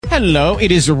Hello,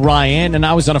 it is Ryan, and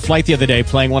I was on a flight the other day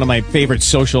playing one of my favorite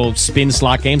social spin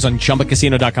slot games on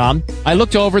ChumbaCasino.com. I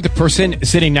looked over at the person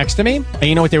sitting next to me, and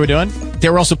you know what they were doing? They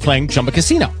were also playing Chumba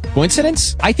Casino.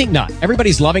 Coincidence? I think not.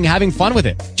 Everybody's loving having fun with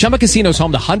it. Chumba Casino is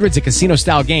home to hundreds of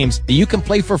casino-style games that you can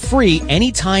play for free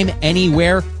anytime,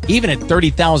 anywhere, even at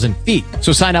 30,000 feet.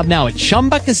 So sign up now at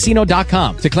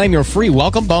ChumbaCasino.com to claim your free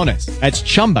welcome bonus. That's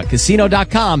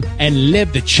ChumbaCasino.com and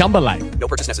live the Chumba life. No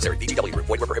purchase necessary. VGW. Void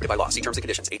where prohibited by law. See terms and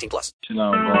conditions. 18+.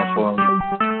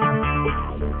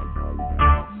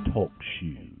 Talk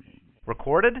shoes.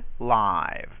 Recorded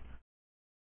live.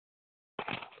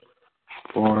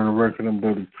 For the record, I'm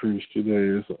Brother Priest.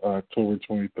 Today is October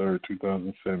 23rd,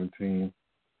 2017.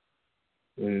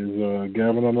 Is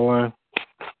Gavin on the line?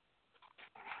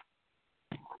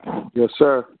 Yes,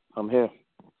 sir. I'm here.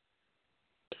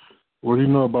 What do you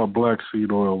know about black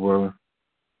seed oil, brother?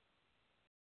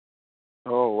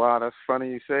 Oh, wow. That's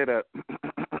funny you say that.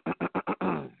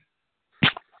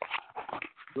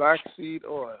 Black seed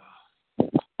oil.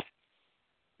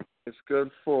 It's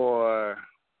good for,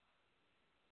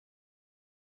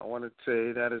 I want to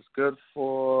say that it's good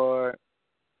for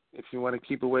if you want to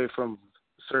keep away from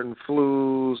certain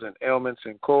flus and ailments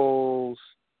and colds,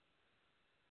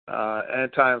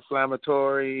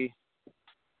 anti-inflammatory,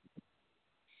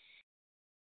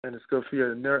 and it's good for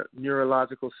your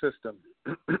neurological system.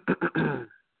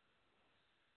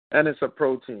 And it's a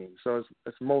protein, so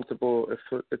it's multiple.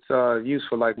 It's used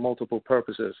for like multiple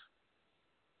purposes.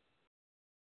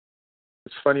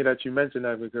 It's funny that you mentioned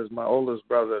that because my oldest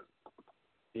brother,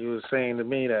 he was saying to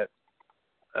me that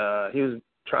he was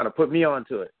trying to put me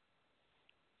onto it.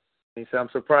 He said, "I'm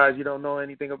surprised you don't know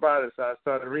anything about it." So I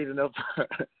started reading up.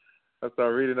 I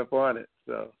started reading up on it.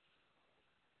 So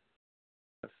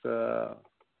that's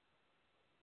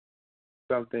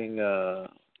something.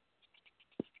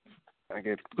 I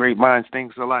get great minds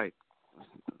think alike.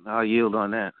 I'll yield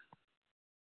on that.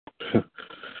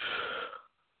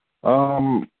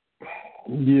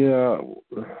 Yeah,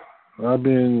 I've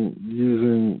been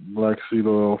using black seed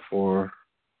oil for,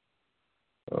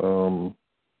 I don't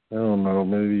know,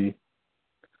 maybe,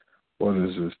 what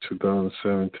is this,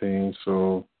 2017,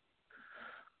 so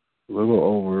a little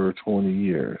over 20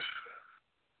 years.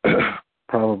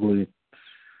 Probably,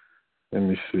 let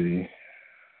me see,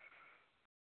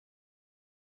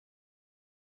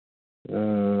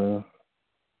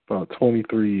 about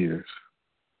 23 years.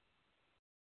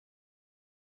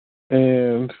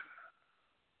 And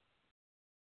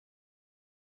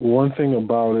one thing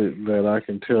about it that I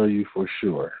can tell you for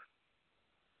sure,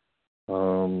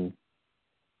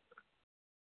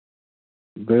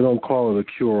 they don't call it a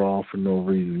cure-all for no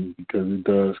reason because it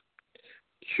does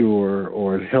cure,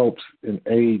 or it helps and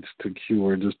aids to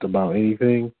cure just about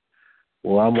anything.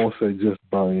 Well, I'm going to say just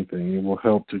about anything. It will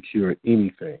help to cure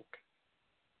anything.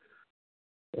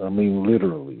 I mean,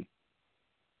 literally.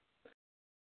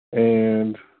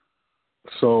 And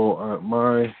so I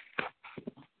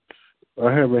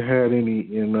haven't had any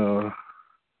in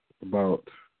about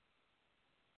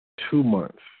 2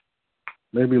 months,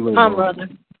 maybe a little more. Brother.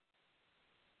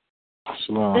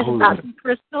 Shalom. This is Dr.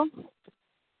 Crystal.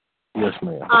 Yes,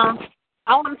 ma'am.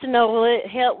 I want to know, will it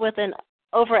help with an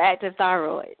overactive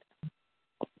thyroid?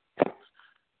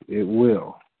 It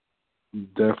will.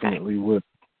 Definitely will.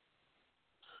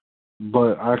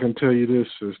 But I can tell you this,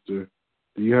 sister.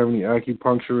 Do you have any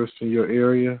acupuncturists in your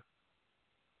area?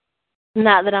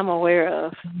 Not that I'm aware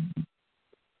of.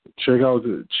 Check out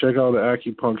the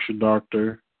acupuncture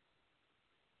doctor.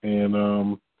 And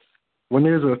when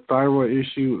there's a thyroid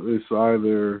issue, it's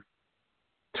either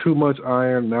too much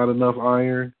iron, not enough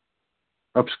iron.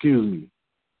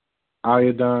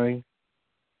 Iodine.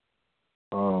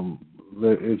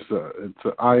 It's an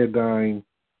iodine,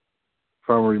 if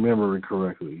I'm remembering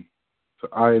correctly. It's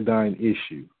an iodine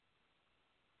issue.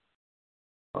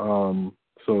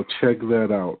 So check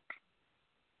that out.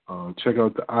 Check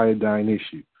out the iodine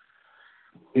issue.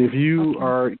 If you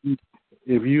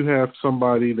have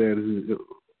somebody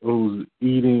who's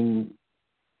eating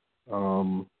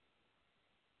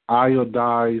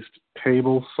iodized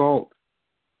table salt,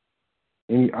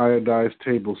 any iodized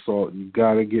table salt, you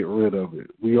got to get rid of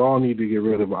it. We all need to get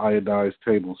rid of iodized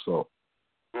table salt.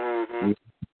 Mm-hmm.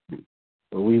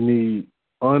 We need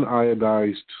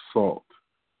uniodized salt.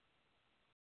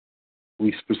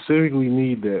 We specifically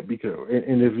need that because,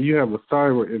 and if you have a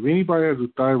thyroid, if anybody has a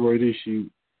thyroid issue,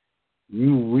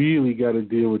 you really got to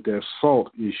deal with that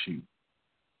salt issue.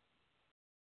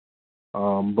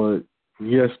 But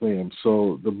yes, ma'am.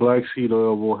 So the black seed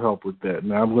oil will help with that.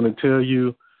 Now I'm going to tell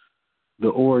you the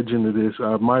origin of this.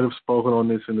 I might have spoken on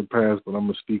this in the past, but I'm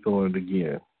going to speak on it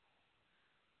again.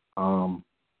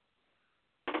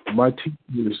 my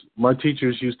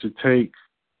teachers used to take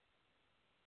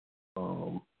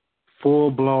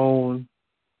full-blown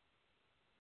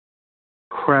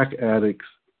crack addicts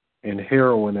and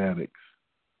heroin addicts,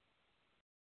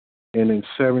 and in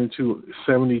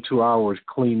 72 hours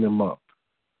clean them up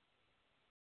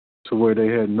to where they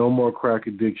had no more crack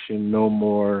addiction, no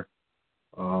more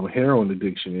heroin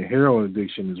addiction. And heroin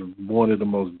addiction is one of the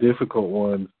most difficult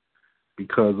ones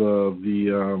because of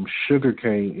the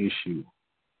sugarcane issue.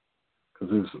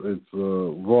 Because it's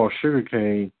raw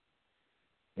sugarcane,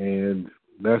 and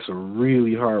that's a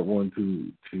really hard one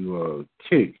to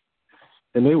kick.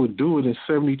 And they would do it in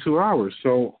 72 hours.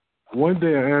 So one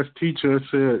day I asked teacher, I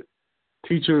said,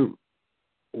 "Teacher,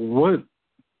 what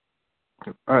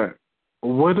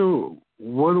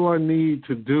do I need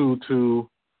to do to?"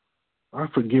 I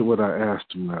forget what I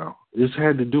asked him now. This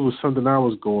had to do with something I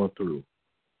was going through.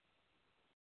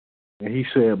 And he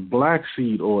said black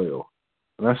seed oil.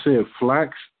 And I said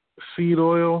flax seed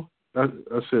oil. I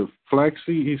said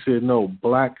flaxseed. He said no,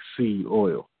 black seed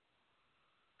oil.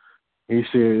 He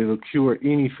said it'll cure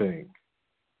anything.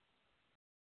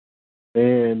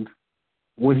 And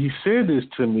when he said this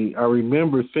to me, I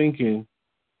remember thinking,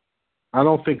 I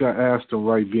don't think I asked him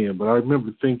right then, but I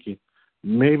remember thinking,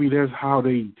 maybe that's how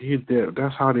they did that.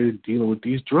 That's how they're dealing with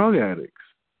these drug addicts.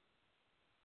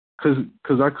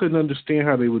 Because I couldn't understand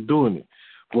how they were doing it.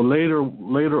 Well,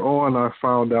 later on, I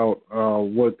found out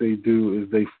what they do is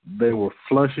they were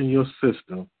flushing your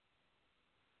system.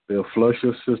 They'll flush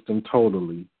your system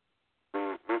totally,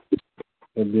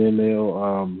 and then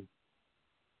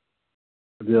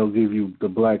they'll give you the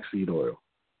black seed oil.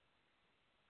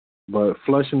 But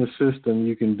flushing the system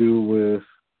you can do with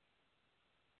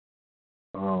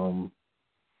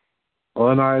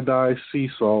unionized sea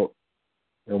salt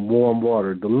and warm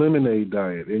water. The lemonade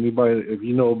diet. Anybody, if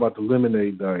you know about the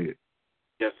lemonade diet?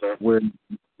 Yes, sir. Where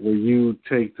you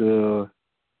take the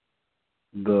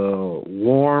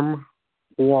warm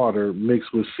water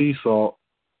mixed with sea salt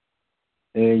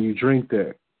and you drink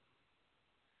that,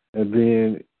 and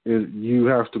then you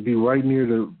have to be right near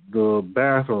the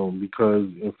bathroom because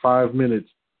in 5 minutes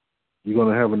you're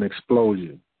going to have an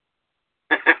explosion.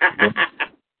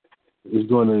 It's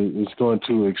going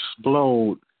to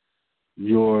explode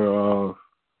your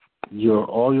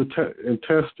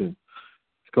intestine.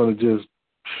 It's going to just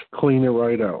clean it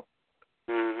right out.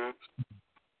 Mm-hmm.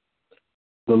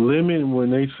 The lemon,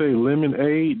 when they say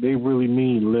lemonade, they really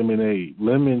mean lemonade.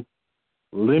 Lemon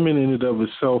in and of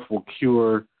itself will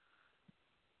cure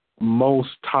most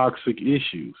toxic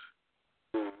issues.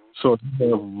 So if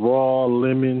you have raw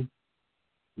lemon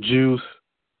juice,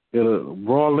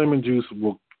 raw lemon juice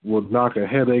will knock a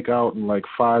headache out in like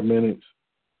 5 minutes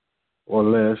or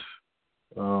less.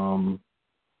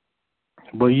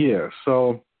 But yeah,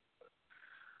 so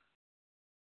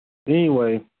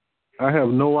anyway, I have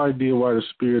no idea why the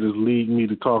Spirit is leading me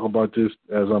to talk about this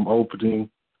as I'm opening.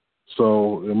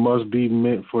 So it must be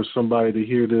meant for somebody to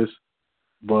hear this.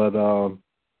 But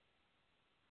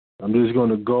I'm just going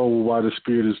to go while the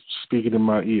Spirit is speaking in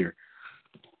my ear.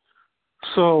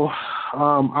 So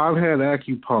I've had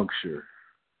acupuncture.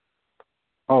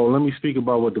 Oh, let me speak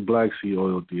about what the black seed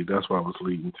oil did. That's what I was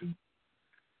leading to.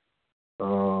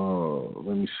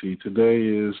 Let me see. Today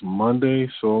is Monday,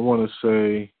 so I want to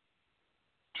say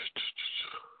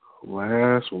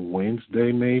last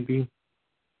Wednesday, maybe.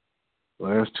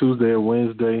 Last Tuesday or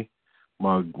Wednesday,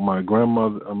 my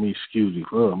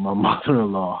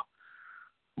mother-in-law.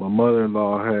 My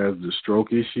mother-in-law has the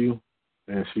stroke issue,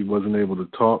 and she wasn't able to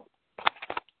talk.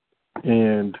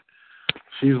 And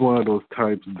she's one of those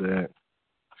types that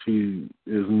she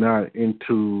is not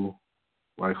into,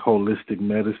 like, holistic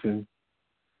medicine,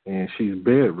 and she's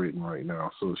bedridden right now,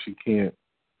 so she can't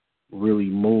really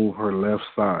move her left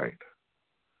side.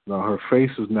 Now, her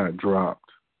face is not dropped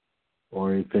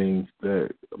or anything,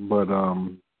 but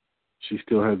she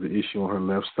still has the issue on her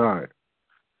left side.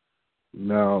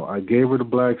 Now, I gave her the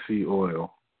black seed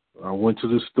oil. I went to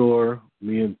the store.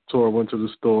 Me and Tora went to the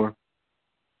store,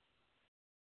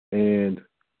 and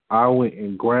I went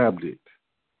and grabbed it.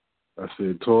 I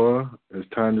said, Tora, it's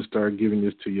time to start giving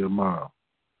this to your mom.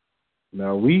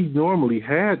 Now, we normally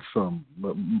had some,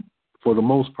 but for the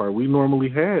most part, we normally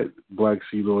had black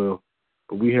seed oil,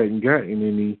 but we hadn't gotten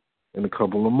any in a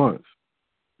couple of months.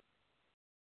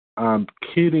 I'm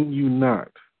kidding you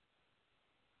not.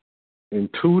 In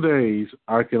 2 days,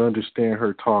 I can understand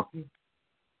her talking.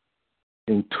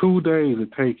 In 2 days of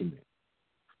taking it.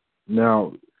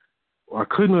 Now, I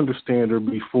couldn't understand her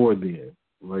before then.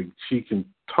 Like, she can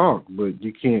talk, but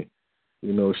you can't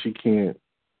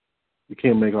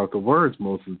make out the words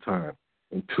most of the time.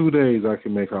 In 2 days, I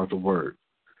can make out the words.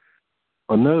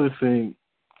 Another thing,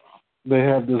 they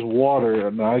have this water,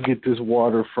 and I get this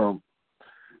water from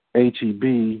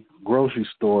H-E-B grocery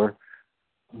store,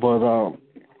 but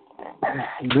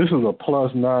this is a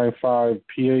plus 9.5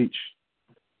 pH.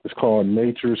 It's called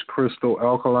Nature's Crystal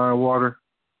Alkaline Water.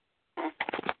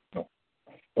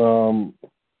 You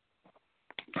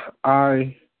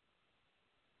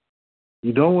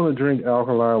don't want to drink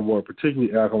alkaline water,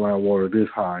 particularly alkaline water this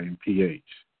high in pH.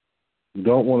 You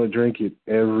don't want to drink it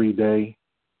every day,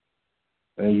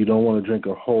 and you don't want to drink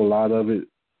a whole lot of it.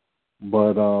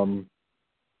 But the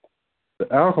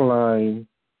alkaline,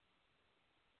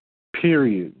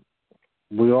 period,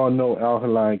 we all know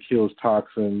alkaline kills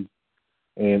toxins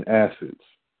and acids.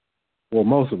 Well,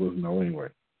 most of us know anyway.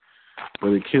 But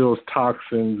it kills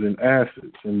toxins and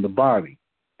acids in the body.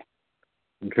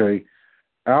 Okay?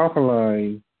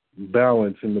 Alkaline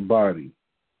balance in the body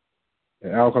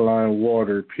and alkaline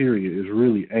water, period, is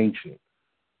really ancient.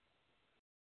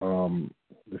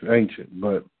 It's ancient,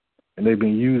 and they've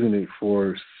been using it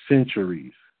for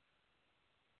centuries,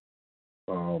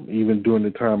 even during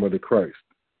the time of the Christ.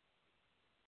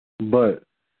 But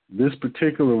this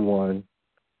particular one,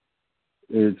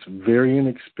 it's very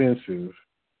inexpensive,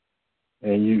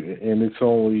 and it's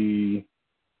only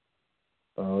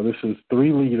this is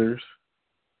 3 liters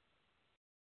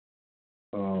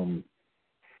for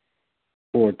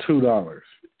 $2.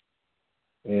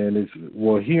 And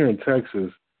here in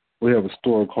Texas, we have a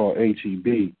store called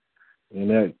H-E-B, and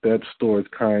that store is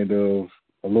kind of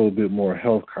a little bit more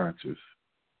health conscious.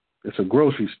 It's a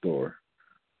grocery store.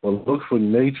 But look for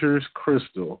Nature's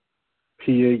Crystal,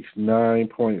 pH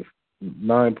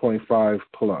 9.5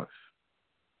 plus.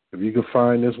 If you can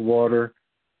find this water,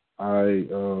 I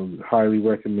highly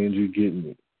recommend you getting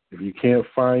it. If you can't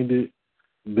find it,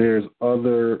 there's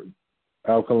other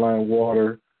alkaline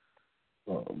water.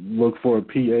 Look for a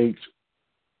pH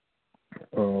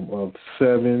of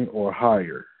 7 or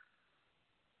higher.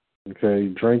 Okay,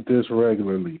 drink this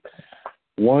regularly.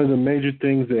 One of the major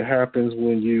things that happens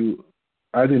when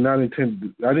I did not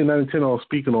intend on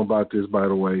speaking about this, by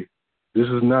the way. This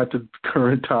is not the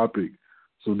current topic,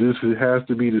 so this has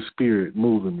to be the spirit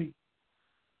moving me.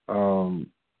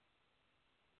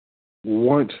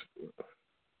 Look,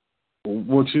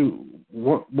 with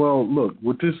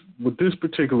this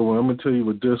particular one, I'm gonna tell you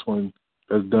what this one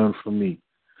has done for me.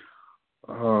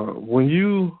 I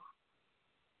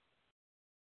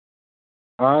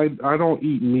don't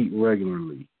eat meat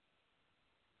regularly.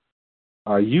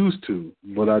 I used to,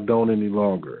 but I don't any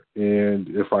longer. And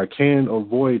if I can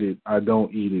avoid it, I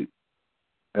don't eat it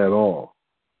at all.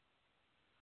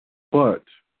 But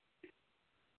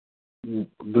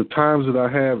the times that I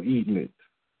have eaten it,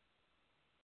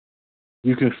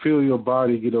 you can feel your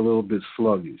body get a little bit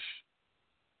sluggish,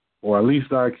 or at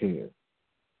least I can.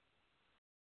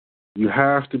 You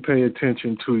have to pay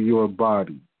attention to your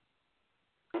body.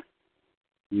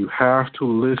 You have to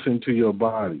listen to your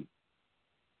body.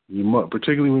 You must,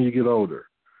 particularly when you get older.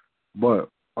 But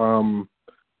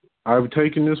I've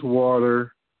taken this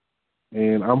water,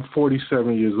 and I'm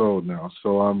 47 years old now.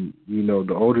 So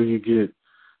the older you get,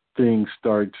 things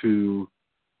start to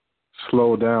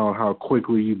slow down how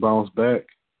quickly you bounce back.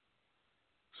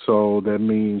 So that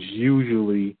means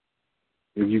usually,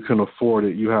 if you can afford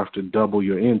it, you have to double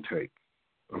your intake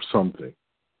of something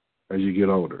as you get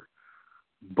older.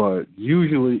 But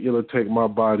usually it'll take my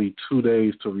body 2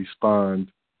 days to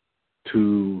respond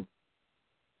to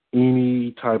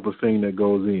any type of thing that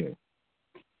goes in.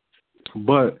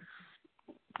 But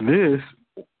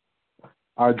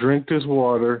I drink this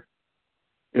water.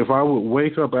 If I would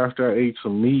wake up after I ate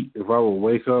some meat,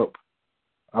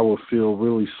 I would feel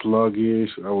really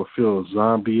sluggish. I would feel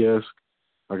zombie-esque,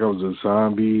 like I was a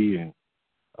zombie. And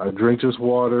I drink this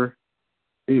water.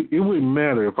 It wouldn't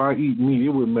matter. If I eat meat, it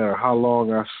wouldn't matter how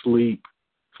long I sleep.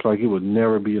 It's like it would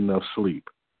never be enough sleep.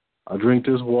 I drink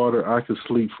this water, I could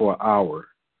sleep for an hour,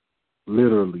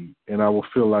 literally, and I will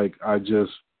feel like I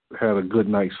just had a good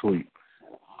night's sleep.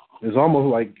 It's almost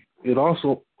like, it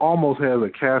also almost has a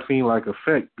caffeine-like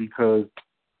effect because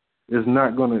it's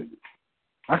not going to,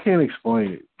 I can't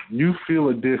explain it. You feel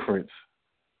a difference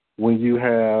when you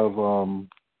have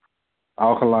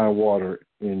alkaline water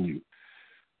in you.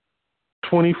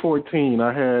 2014,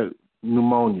 I had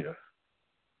pneumonia,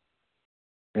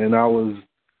 and I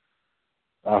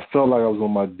felt like I was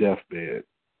on my deathbed,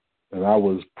 and I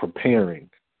was preparing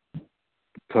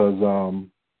because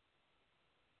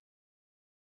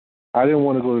I didn't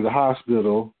want to go to the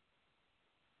hospital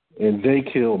and they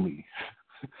kill me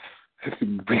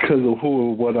because of who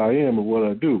and what I am and what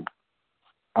I do.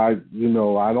 I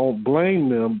don't blame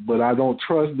them, but I don't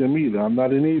trust them either. I'm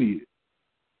not an idiot,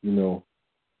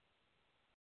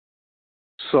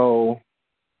 So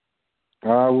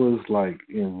I was like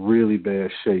in really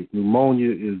bad shape.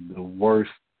 Pneumonia is the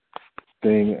worst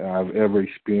thing I've ever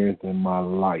experienced in my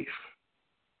life.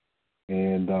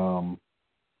 And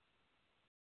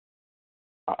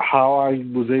how I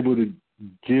was able to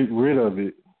get rid of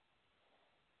it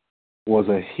was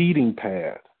a heating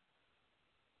pad.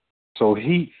 So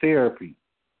heat therapy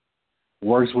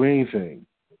works with anything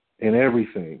and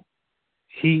everything.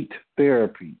 Heat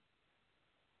therapy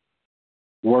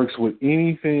works with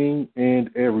anything and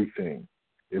everything.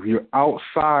 If you're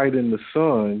outside in the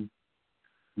sun,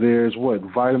 there's what?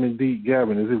 Vitamin D.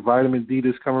 Gavin, is it vitamin D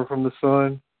that's coming from the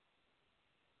sun?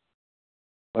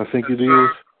 I think it is.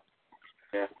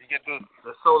 Yeah. You get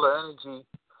the solar energy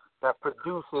that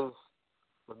produces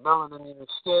the melanin in your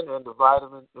skin and the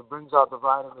vitamin. It brings out the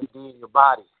vitamin D in your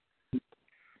body.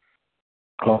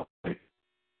 Oh, I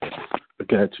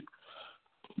got you.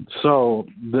 So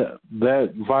that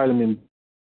vitamin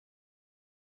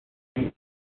D,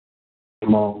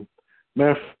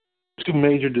 two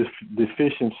major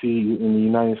deficiencies in the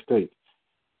United States,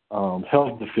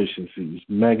 health deficiencies,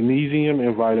 magnesium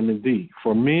and vitamin D.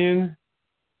 For men,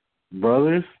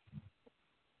 brothers,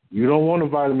 you don't want a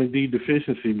vitamin D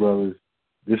deficiency, brothers.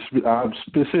 I'm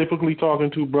specifically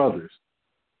talking to brothers.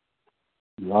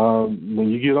 When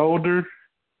you get older,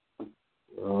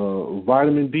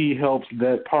 vitamin D helps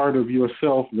that part of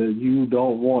yourself that you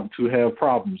don't want to have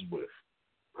problems with.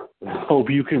 I hope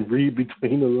you can read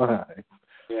between the lines.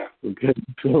 Yeah. Okay,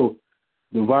 so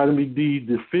the vitamin D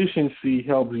deficiency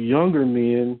helps younger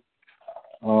men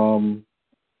also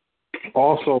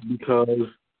because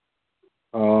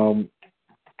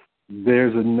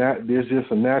there's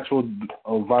just a natural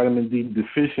vitamin D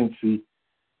deficiency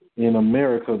in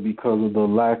America because of the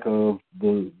lack of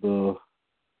the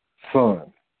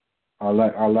sun,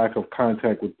 our lack of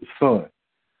contact with the sun.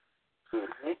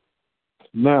 Mm-hmm.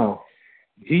 Now,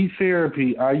 heat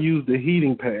therapy, I used the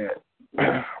heating pad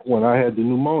when I had the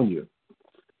pneumonia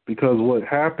because what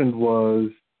happened was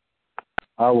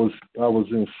I was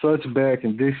in such bad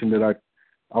condition that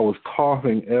I was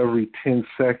coughing every 10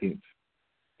 seconds,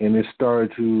 and it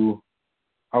started to.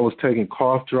 I was taking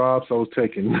cough drops. I was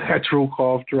taking natural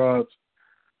cough drops,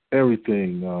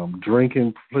 everything,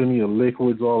 drinking plenty of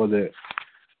liquids, all of that.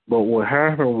 But what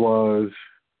happened was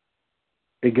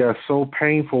it got so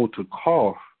painful to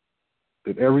cough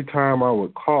that every time I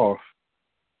would cough,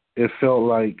 it felt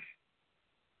like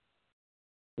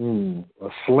a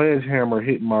sledgehammer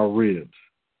hitting my ribs.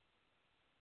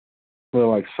 It felt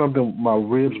like my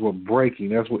ribs were breaking.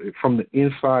 That's what, from the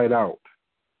inside out.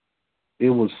 It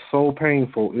was so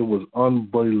painful. It was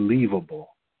unbelievable.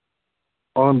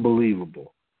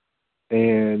 Unbelievable.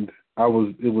 And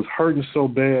it was hurting so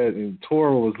bad, and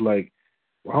Tora was like,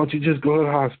 why don't you just go to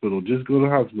the hospital? Just go to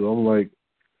the hospital. I'm like,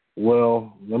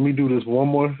 well, let me do this one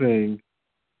more thing,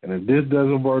 and if this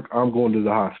doesn't work, I'm going to the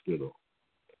hospital.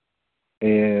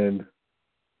 And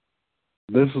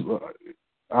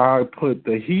I put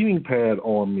the heating pad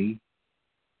on me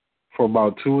for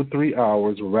about 2 or 3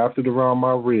 hours, wrapped it around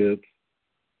my ribs,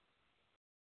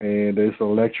 and it's an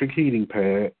electric heating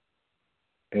pad,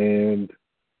 and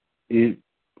it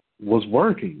was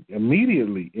working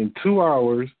immediately. In 2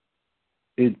 hours,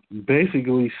 it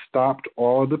basically stopped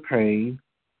all the pain.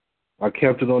 I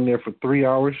kept it on there for 3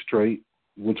 hours straight,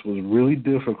 which was really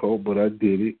difficult, but I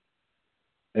did it.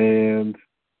 And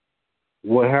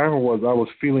what happened was I was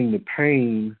feeling the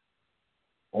pain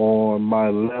on my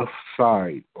left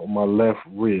side, on my left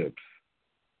ribs.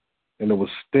 And it was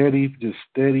just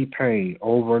steady pain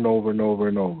over and over and over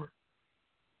and over.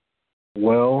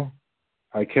 Well,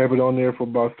 I kept it on there for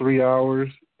about 3 hours.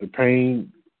 The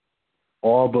pain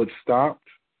all but stopped.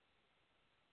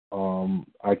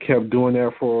 I kept doing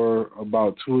that for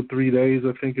about 2 or 3 days,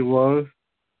 I think it was.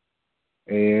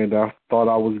 And I thought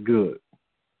I was good.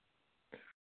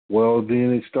 Well,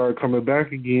 then it started coming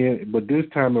back again, but this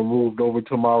time it moved over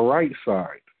to my right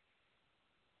side.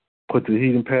 Put the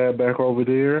heating pad back over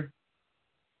there,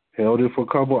 held it for a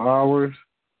couple hours,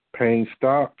 pain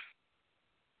stopped,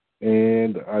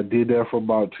 and I did that for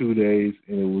about 2 days,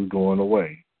 and it was going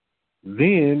away.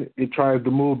 Then it tried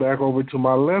to move back over to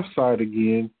my left side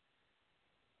again,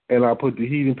 and I put the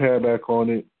heating pad back on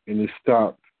it, and it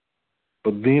stopped.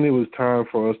 But then it was time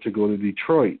for us to go to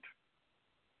Detroit.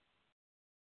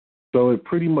 So it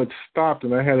pretty much stopped,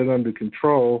 and I had it under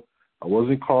control. I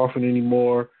wasn't coughing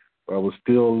anymore, but I was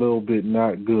still a little bit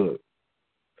not good.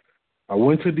 I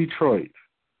went to Detroit.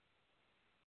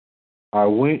 I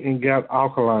went and got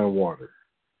alkaline water.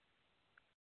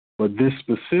 But this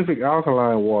specific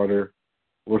alkaline water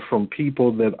was from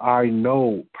people that I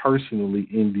know personally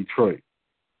in Detroit.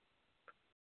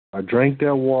 I drank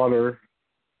that water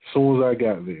as soon as I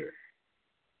got there.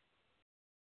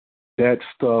 That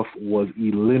stuff was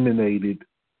eliminated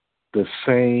the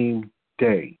same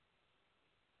day.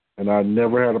 And I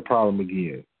never had a problem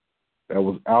again. That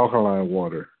was alkaline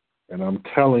water. And I'm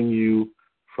telling you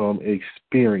from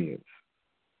experience.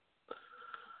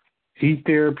 Heat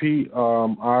therapy,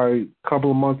 a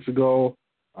couple of months ago,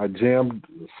 I jammed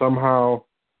somehow.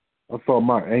 I thought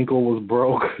my ankle was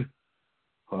broke.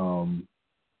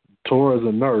 Tora's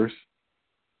a nurse.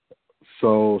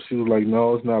 So she was like,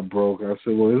 no, it's not broke. I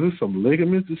said, well, is this some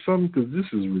ligaments or something? Because this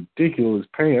is ridiculous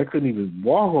pain. I couldn't even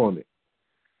walk on it.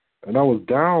 And I was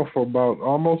down for about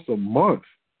almost a month.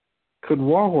 Couldn't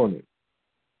walk on it.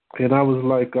 And I was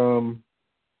like,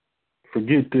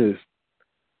 forget this.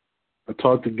 I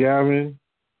talked to Gavin.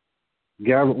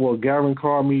 Gavin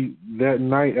called me that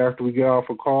night after we got off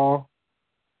a call.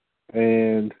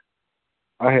 And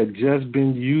I had just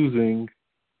been using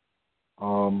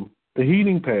the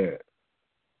heating pad.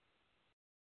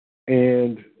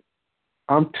 And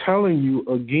I'm telling you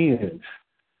again,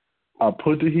 I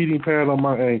put the heating pad on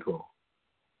my ankle.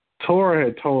 Tora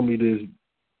had told me this,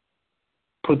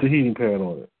 put the heating pad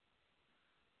on it.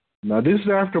 Now, this is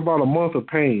after about a month of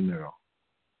pain now.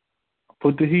 I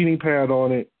put the heating pad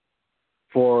on it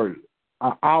for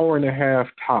an hour and a half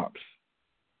tops.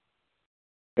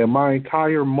 And my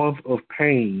entire month of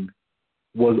pain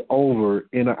was over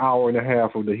in an hour and a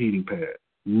half of the heating pad.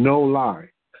 No lie.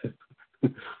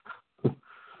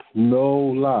 No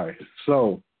lie.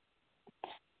 So,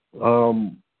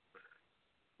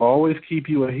 always keep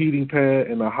you a heating pad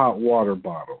and a hot water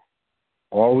bottle.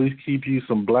 Always keep you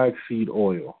some black seed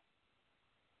oil.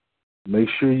 Make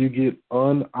sure you get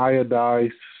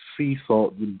uniodized sea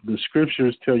salt. The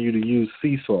scriptures tell you to use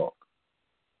sea salt.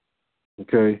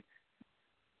 Okay?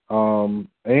 And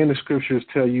the scriptures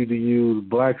tell you to use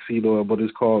black seed oil, but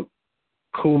it's called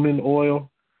cumin oil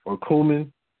or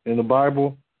cumin in the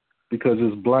Bible because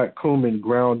it's black cumin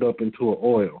ground up into an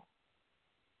oil.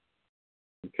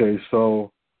 Okay,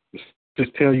 so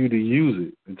just tell you to use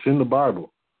it. It's in the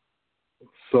Bible.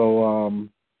 So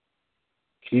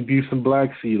keep you some black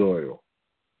seed oil.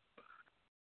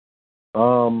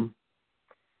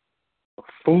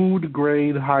 Food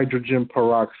grade hydrogen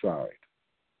peroxide.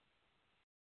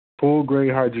 Food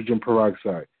grade hydrogen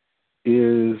peroxide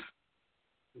is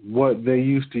what they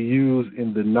used to use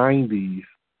in the 90s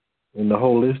in the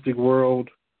holistic world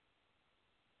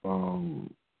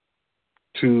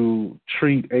to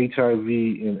treat HIV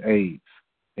and AIDS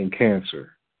and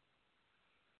cancer.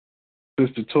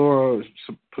 Sister Tora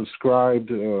prescribed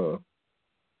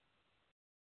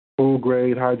food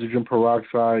grade hydrogen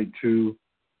peroxide to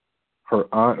her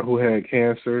aunt who had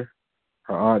cancer.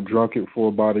 Her aunt drank it for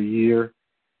about a year,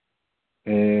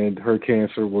 and her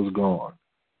cancer was gone.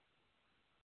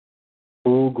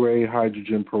 Food grade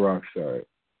hydrogen peroxide.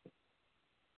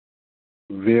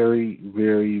 Very,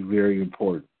 very, very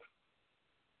important.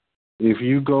 If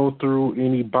you go through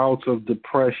any bouts of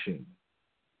depression,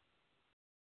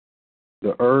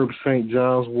 the herb St.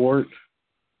 John's wort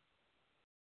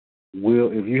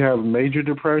will, if you have major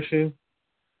depression,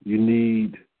 you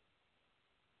need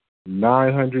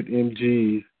 900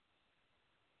 mg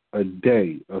a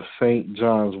day of St.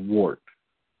 John's wort.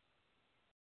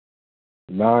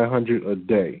 900 a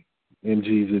day,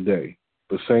 mgs a day.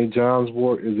 But St. John's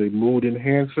wort is a mood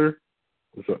enhancer.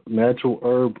 It's a natural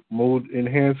herb mood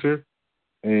enhancer,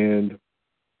 and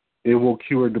it will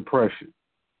cure depression.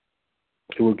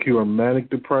 It will cure manic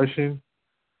depression.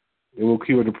 It will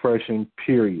cure depression,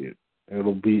 period.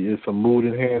 It's a mood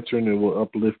enhancer, and it will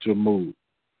uplift your mood.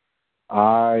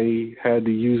 I had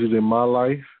to use it in my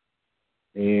life,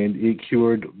 and it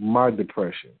cured my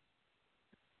depression.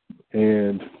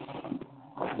 And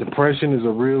depression is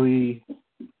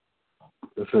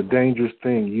it's a dangerous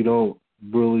thing. You don't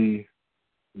really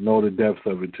know the depth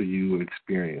of it till you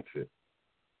experience it.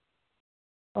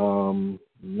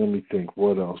 Let me think.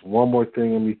 What else? One more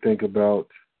thing let me think about.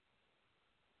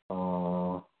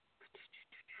 Well,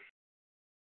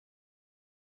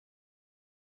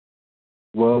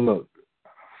 look,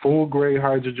 full-grade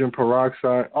hydrogen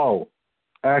peroxide. Oh,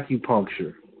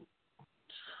 acupuncture.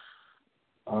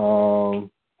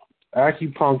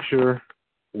 Acupuncture,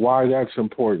 why that's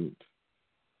important.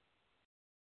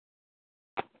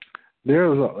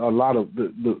 There's a lot of,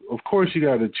 of course you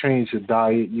got to change your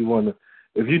diet. You want to,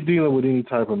 if you're dealing with any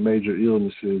type of major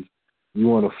illnesses, you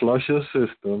want to flush your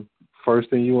system. First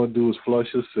thing you want to do is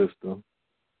flush your system,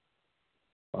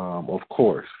 of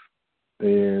course.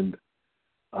 And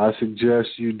I suggest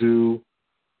you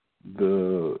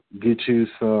get you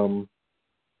some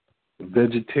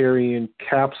vegetarian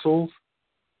capsules.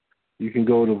 You can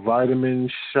go to Vitamin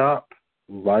Shop,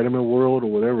 Vitamin World, or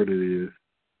whatever it is,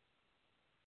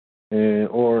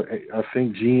 or I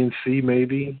think GNC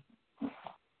maybe,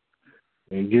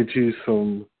 and get you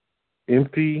some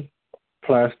empty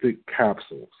plastic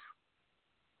capsules.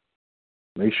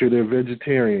 Make sure they're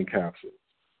vegetarian capsules.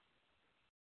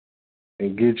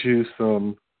 And get you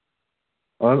some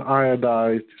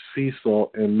uniodized sea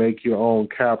salt and make your own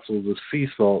capsules of sea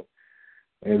salt,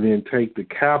 and then take the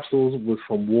capsules with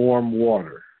some warm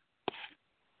water.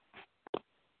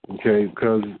 Okay,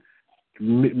 because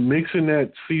mixing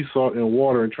that sea salt and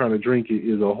water and trying to drink it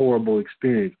is a horrible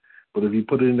experience. But if you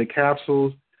put it in the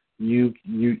capsules,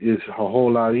 it's a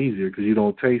whole lot easier because you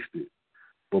don't taste it.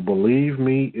 But believe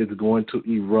me, it's going to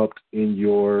erupt in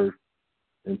your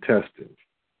intestines.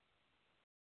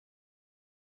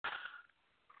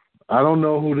 I don't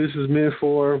know who this is meant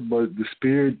for, but the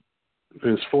Spirit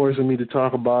is forcing me to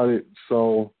talk about it.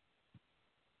 So,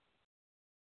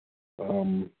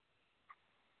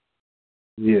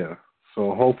 yeah.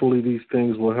 So hopefully these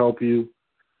things will help you.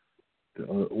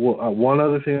 One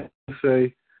other thing to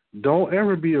say, don't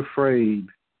ever be afraid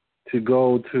to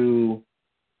go to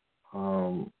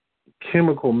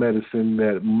chemical medicine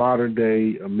that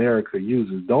modern-day America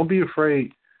uses. Don't be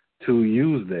afraid to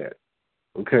use that.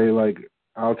 Okay, like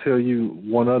I'll tell you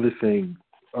one other thing.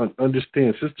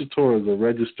 Understand, Sister Tora is a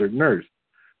registered nurse.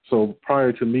 So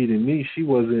prior to meeting me, she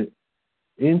wasn't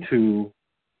into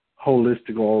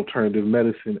holistic or alternative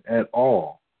medicine at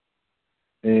all.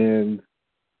 And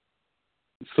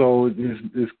so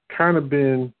it's kind of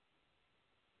been,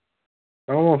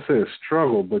 I don't want to say a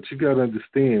struggle, but you got to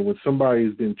understand when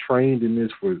somebody's been trained in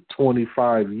this for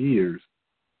 25 years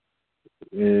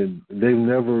and they've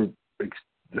never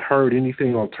heard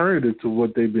anything alternative to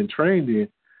what they've been trained in,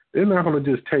 they're not going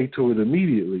to just take to it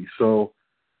immediately. So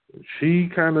she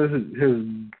kind of has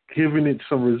given it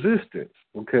some resistance.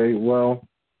 Okay, well,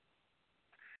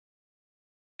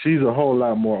 she's a whole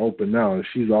lot more open now, and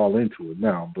she's all into it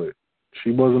now, but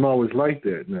she wasn't always like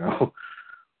that now.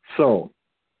 So,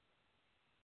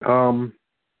 I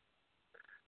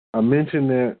mentioned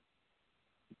that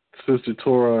Sister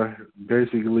Tora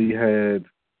basically had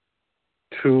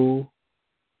 2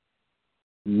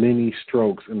 mini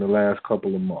strokes in the last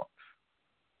couple of months.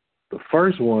 The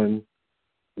first one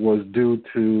was due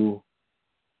to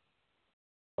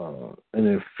an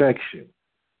infection,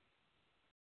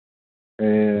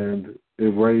 and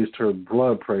it raised her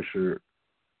blood pressure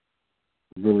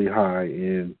really high,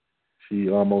 and she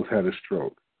almost had a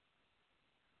stroke.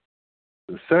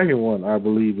 The second one, I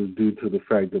believe, is due to the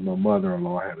fact that my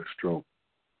mother-in-law had a stroke.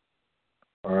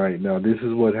 All right, now this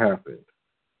is what happened.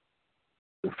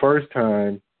 The first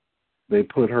time, they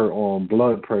put her on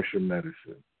blood pressure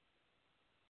medicine.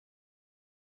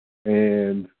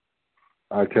 And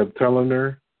I kept telling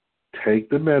her, take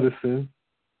the medicine.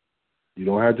 You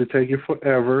don't have to take it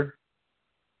forever.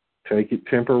 Take it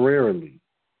temporarily.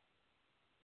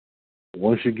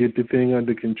 Once you get the thing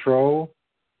under control,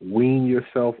 wean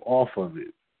yourself off of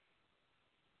it.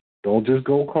 Don't just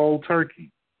go cold turkey.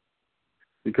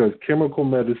 Because chemical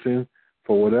medicine,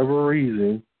 for whatever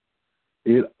reason,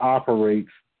 it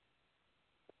operates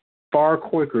far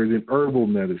quicker than herbal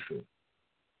medicine.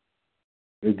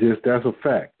 That's a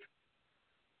fact.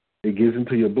 It gets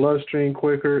into your bloodstream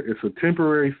quicker. It's a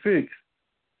temporary fix,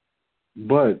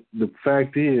 but the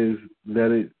fact is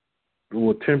that it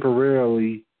will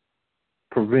temporarily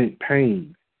prevent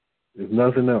pain. There's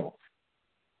nothing else.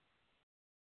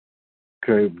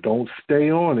 Okay, don't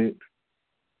stay on it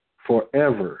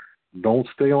forever. Don't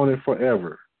stay on it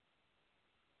forever.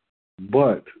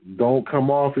 But don't come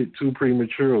off it too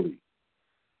prematurely.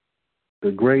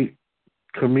 The great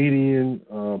comedian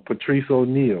Patrice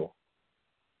O'Neal,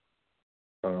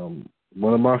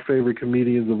 one of my favorite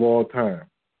comedians of all time.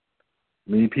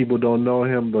 Many people don't know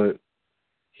him, but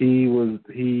he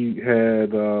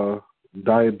had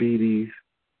diabetes,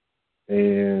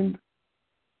 and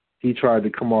he tried to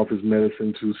come off his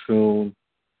medicine too soon.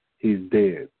 He's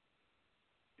dead.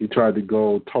 He tried to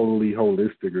go totally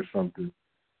holistic or something.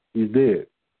 He's dead.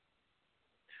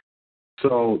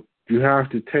 So you have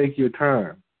to take your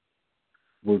time.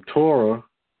 With Tora,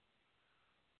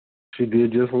 she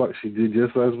did just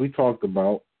as we talked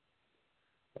about.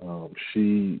 For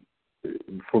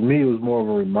me, it was more of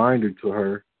a reminder to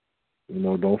her,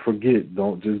 don't forget,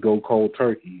 don't just go cold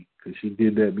turkey, because she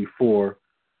did that before,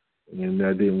 and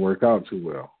that didn't work out too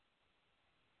well.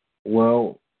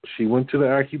 Well, she went to the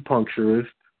acupuncturist.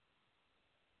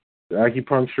 The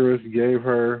acupuncturist gave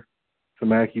her some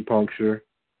acupuncture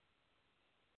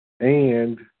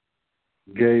and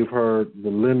gave her the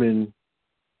lemon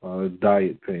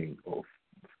diet thing, or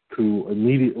to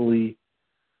immediately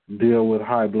deal with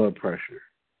high blood pressure.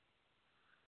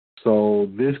 So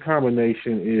this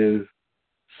combination is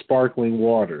sparkling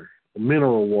water,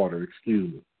 mineral water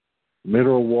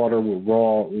with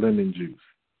raw lemon juice.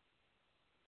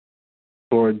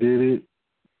 Tora did it.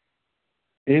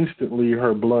 Instantly,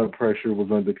 her blood pressure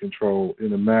was under control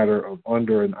in a matter of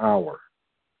under an hour.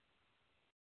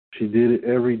 She did it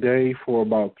every day for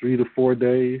about 3 to 4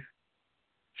 days.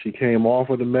 She came off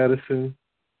of the medicine.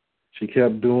 She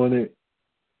kept doing it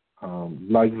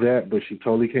like that, but she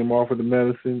totally came off of the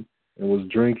medicine and was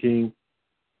drinking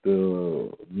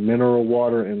the mineral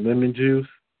water and lemon juice.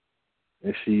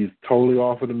 And she's totally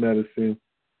off of the medicine.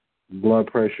 Blood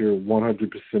pressure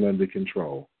 100% under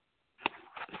control.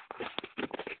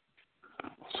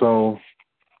 So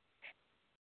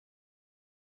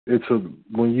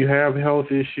when you have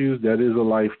health issues, that is a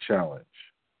life challenge.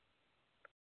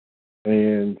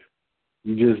 And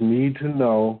you just need to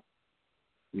know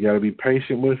you got to be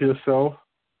patient with yourself.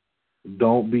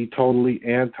 Don't be totally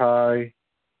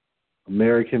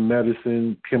anti-American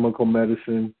medicine, chemical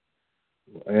medicine,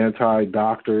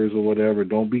 anti-doctors or whatever.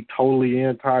 Don't be totally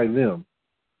anti them.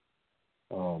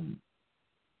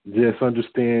 Just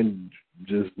understand,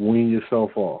 just wean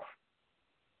yourself off,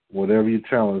 whatever you're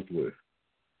challenged with,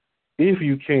 if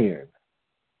you can.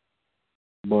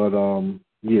 But,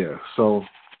 yeah, so,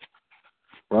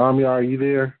 Rami, are you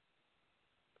there?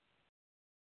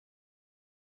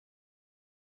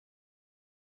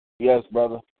 Yes,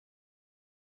 brother.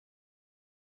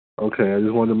 Okay, I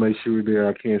just wanted to make sure you're there.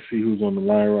 I can't see who's on the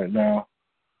line right now.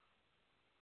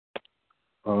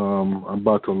 I'm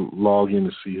about to log in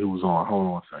to see who's on. Hold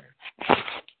on a second.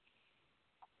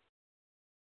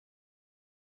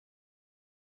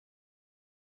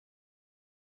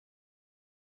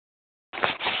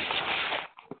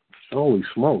 Holy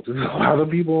smokes, there's a lot of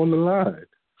people on the line.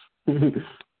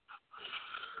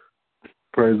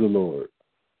 Praise the Lord.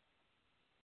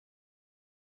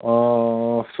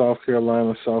 South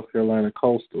Carolina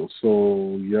Coastal.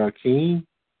 So, Yaquin?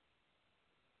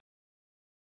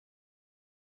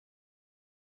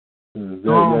 Is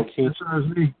that Yaquin? Yes, sir, it's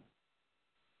me.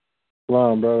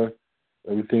 Salam, brother.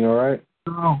 Everything all right?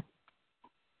 Hello.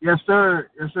 Yes, sir.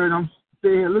 Yes, sir. I'm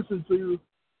sitting here listening to you,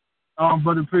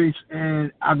 Brother Preach,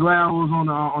 and I'm glad I was on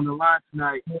the line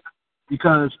tonight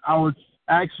because I was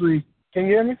actually. Can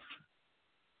you hear me?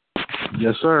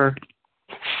 Yes, sir.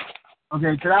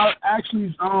 Okay, because I was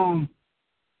actually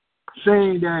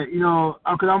saying that,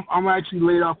 because I'm actually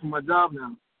laid off from my job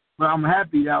now, but I'm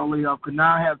happy that I was laid off because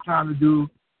now I have time to do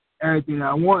everything that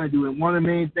I want to do. And one of the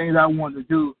main things I wanted to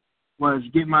do was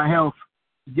get my health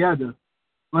together.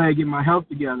 Go ahead and get my health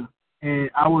together.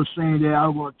 And I was saying that I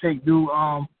was going to do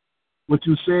what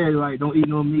you said, like don't eat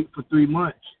no meat for 3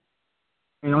 months.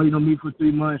 And don't eat no meat for 3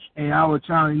 months. And I was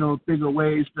trying to, figure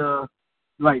ways to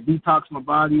like detox my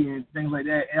body and things like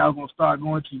that. And I was going to start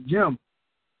going to the gym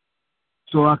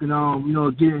so I can,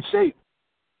 get in shape.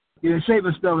 Get in shape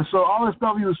and stuff. And so all the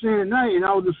stuff you were saying tonight, and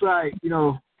I was just like,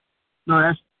 no,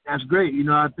 that's great.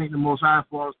 I thank the Most High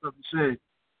for all the stuff you said.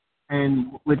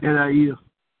 And with that, I yield.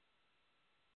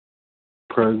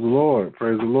 Praise the Lord.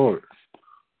 Praise the Lord.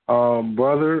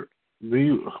 Brother,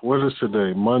 what is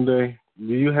today? Monday? Do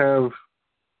you have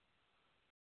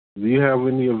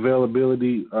any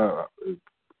availability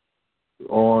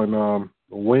on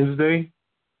Wednesday,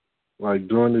 like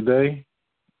during the day?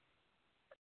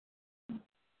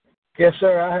 Yes,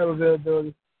 sir. I have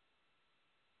availability.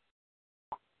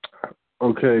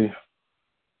 Okay.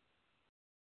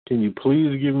 Can you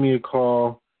please give me a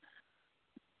call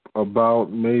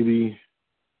about maybe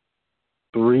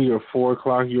 3 or 4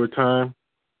 o'clock your time?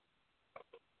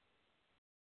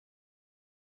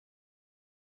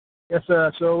 Yes, sir.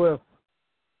 I sure will.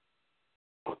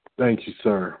 Thank you,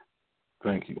 sir.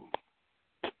 Thank you.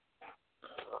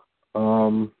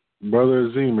 Brother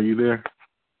Azim, are you there?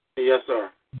 Yes, sir.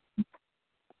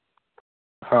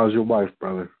 How's your wife,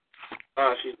 brother?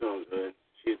 She's doing good.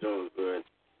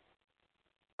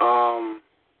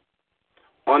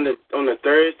 On the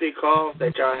Thursday calls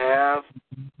that y'all have,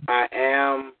 I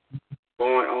am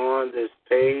going on this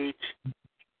page,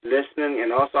 listening,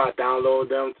 and also I download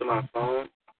them to my phone.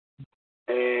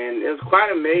 And it was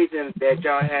quite amazing that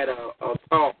y'all had a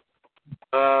talk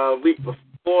week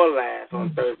before last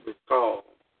on Thursday's call.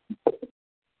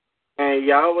 And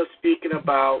y'all was speaking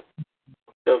about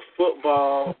the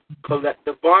football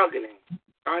collective bargaining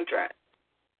contract.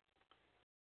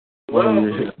 Well,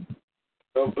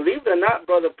 believe it or not,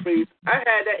 Brother Priest, I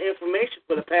had that information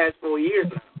for the past 4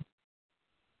 years now.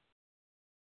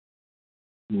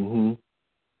 Mm-hmm.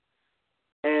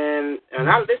 And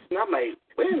I listened, I'm like,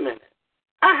 wait a minute.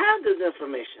 I have this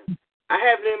information. I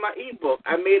have it in my ebook.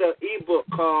 I made an ebook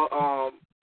called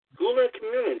Schooling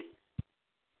Community,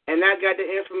 and I got the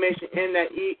information in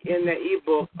that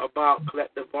ebook about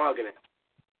collective bargaining.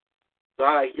 So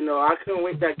I couldn't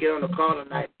wait to get on the call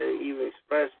tonight to even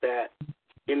express that,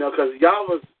 because y'all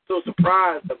was so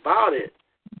surprised about it.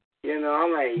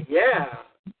 I'm like, yeah,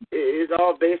 it's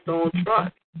all based on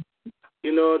trust.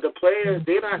 The players,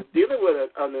 they're not dealing with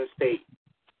an estate,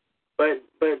 but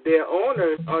their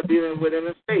owners are dealing with an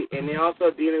estate, and they're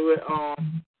also dealing with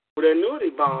annuity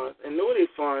bonds, annuity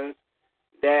funds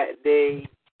that they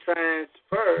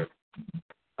transfer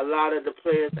a lot of the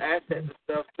players' assets and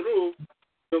stuff through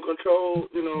to control,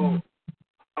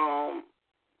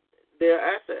 their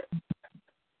assets.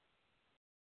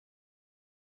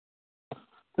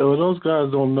 Yeah, well, those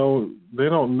guys don't know. They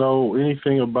don't know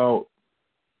anything about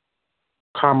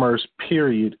commerce,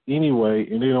 period, anyway,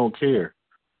 and they don't care.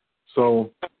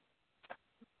 So,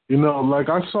 like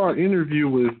I saw an interview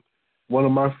with one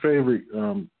of my favorite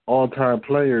all-time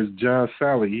players, John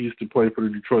Sally. He used to play for the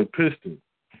Detroit Pistons.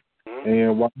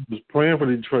 And while he was playing for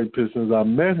the Detroit Pistons, I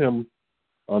met him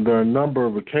under a number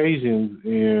of occasions,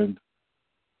 and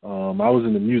I was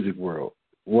in the music world.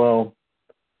 Well,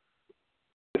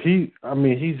 he's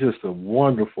just a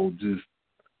wonderful, just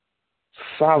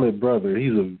solid brother.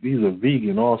 He's a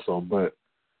vegan also, but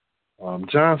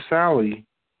John Sally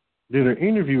did an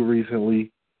interview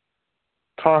recently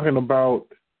talking about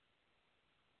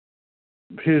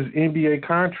his NBA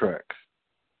contracts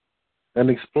and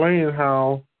explaining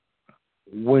how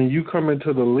when you come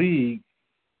into the league,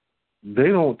 they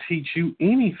don't teach you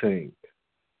anything,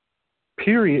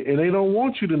 period, and they don't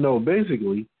want you to know,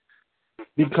 basically,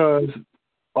 because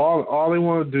all they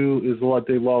want to do is what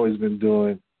they've always been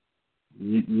doing.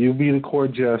 You be the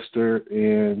court jester,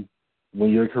 and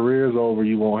when your career is over,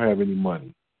 you won't have any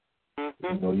money.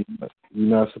 You're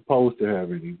not supposed to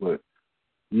have any. But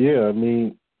yeah,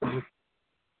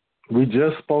 we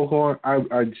just spoke on. I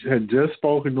had just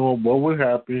spoken on what would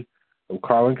happen if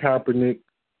Colin Kaepernick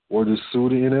were to sue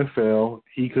the NFL.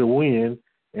 He could win,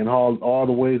 and all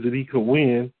the ways that he could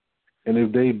win. And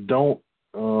if they don't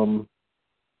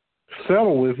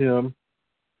settle with him,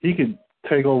 he could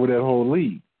take over that whole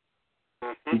league.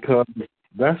 Because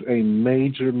that's a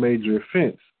major, major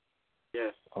offense.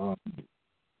 Yes.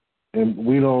 And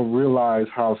we don't realize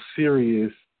how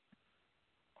serious.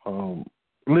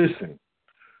 Listen,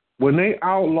 when they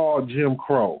outlawed Jim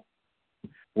Crow,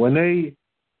 when they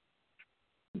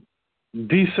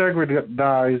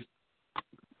desegregated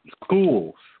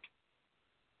schools,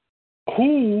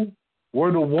 who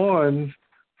were the ones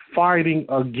fighting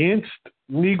against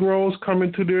Negroes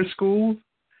coming to their schools?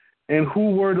 And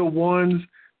who were the ones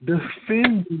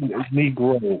defending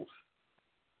Negroes?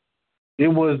 It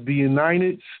was the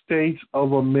United States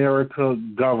of America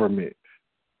government,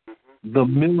 the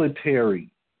military,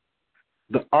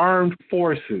 the armed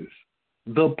forces,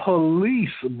 the police,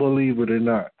 believe it or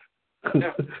not.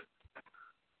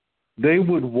 They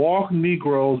would walk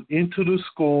Negroes into the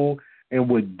school and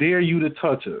would dare you to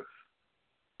touch us.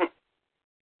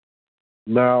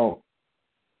 Now,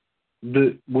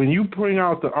 when you bring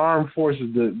out the armed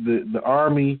forces, the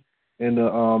Army and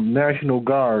the National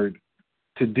Guard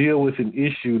to deal with an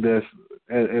issue that's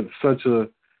at such a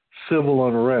civil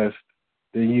unrest,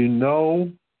 then you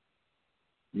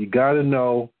got to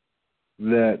know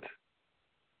that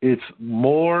it's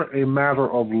more a matter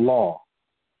of law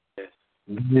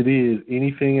than it is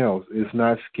anything else. It's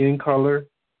not skin color.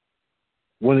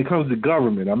 When it comes to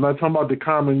government, I'm not talking about the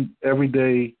common,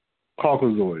 everyday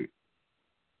Caucasoid.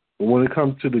 But when it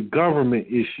comes to the government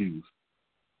issues,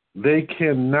 they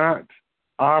cannot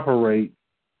operate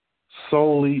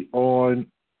solely on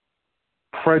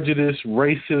prejudice,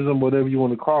 racism, whatever you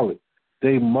want to call it.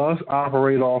 They must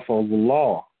operate off of the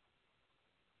law.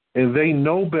 And they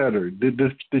know better.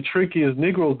 The trick is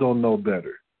Negroes don't know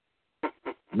better.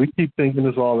 We keep thinking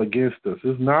it's all against us.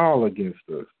 It's not all against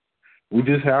us. We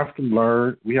just have to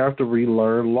learn. We have to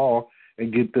relearn law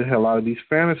and get the hell out of these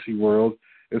fantasy worlds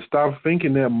and stop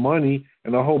thinking that money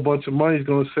and a whole bunch of money is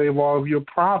going to save all of your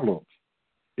problems.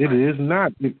 It is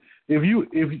not. If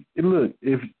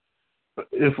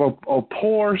a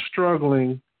poor,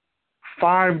 struggling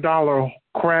 $5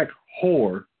 crack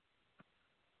whore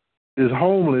is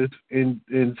homeless and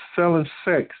selling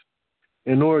sex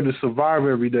in order to survive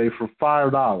every day for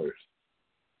 $5,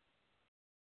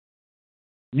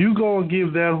 you go and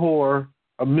give that whore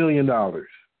 $1 million.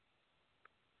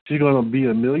 She's going to be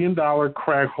 $1 million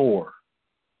crack whore.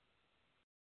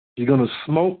 She's going to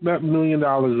smoke that $1 million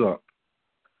up.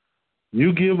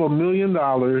 You give $1 million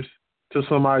to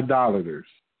some idolaters.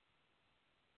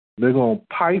 They're going to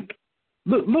pipe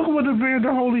Look what Evander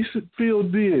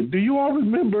Holyfield did. Do you all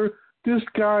remember this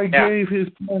guy gave his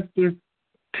pastor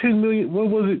 $10 million? What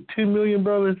was it? $10 million,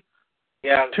 brothers?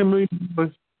 Yeah. $10 million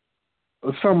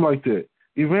or something like that.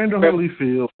 Evander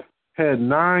Holyfield had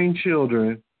 9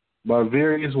 children by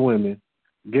various women,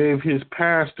 gave his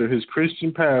pastor, his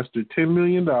Christian pastor, $10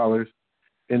 million,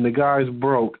 and the guy's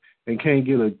broke and can't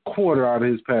get a quarter out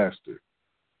of his pastor.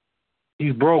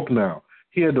 He's broke now.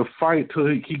 He had to fight till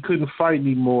he couldn't fight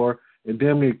anymore and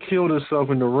damn near killed himself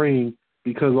in the ring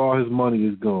because all his money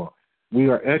is gone. We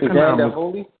are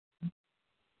economic.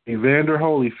 Evander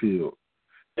Holyfield.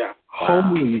 Yeah.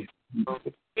 Holy.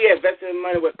 He invested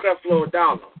money with Creflo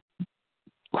Dollar.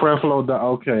 Creflo Dollar.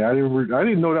 Okay, I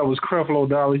didn't know that was Creflo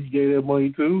Dollar he gave that money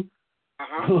to.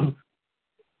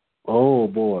 Oh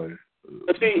boy.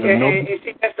 But see, and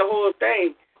see, that's the whole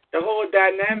thing. The whole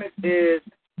dynamic is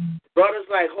brothers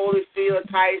like Holyfield,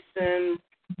 Tyson,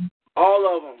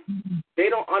 all of them. They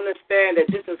don't understand that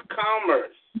this is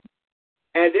commerce,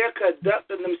 and they're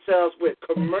conducting themselves with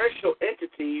commercial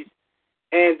entities,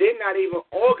 and they're not even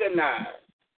organized.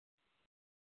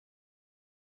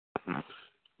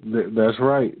 That's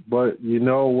right. But you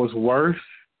know what's worse?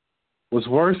 What's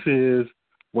worse is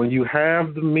when you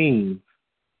have the means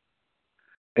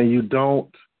and you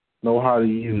don't know how to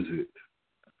use it.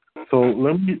 So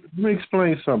let me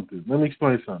explain something.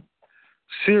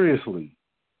 Seriously,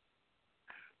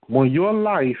 when your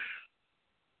life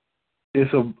is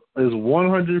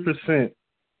 100%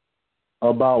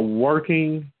 about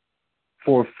working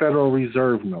for Federal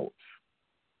Reserve notes,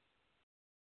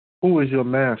 who is your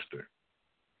master?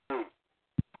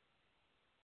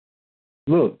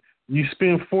 Look, you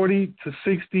spend 40 to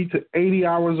 60 to 80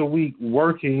 hours a week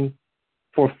working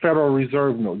for Federal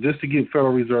Reserve notes, just to get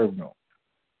Federal Reserve notes.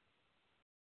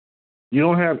 You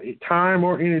don't have time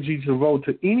or energy to devote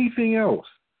to anything else.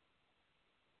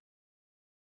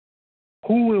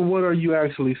 Who and what are you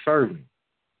actually serving?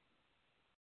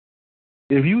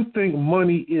 If you think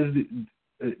money is,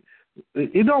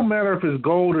 it don't matter if it's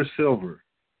gold or silver,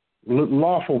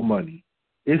 lawful money.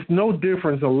 It's no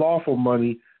difference in lawful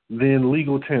money than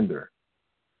legal tender.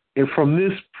 And from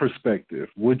this perspective,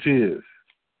 which is,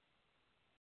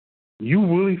 you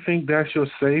really think that's your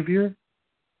savior?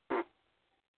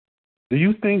 Do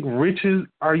you think riches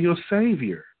are your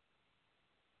savior?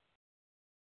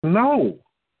 No.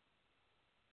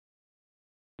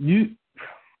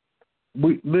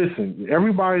 Listen,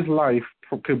 everybody's life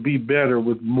could be better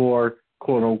with more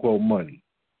quote-unquote money.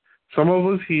 Some of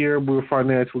us here, we're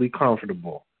financially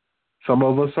comfortable. Some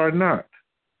of us are not.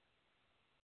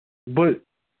 But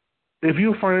if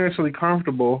you're financially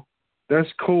comfortable, that's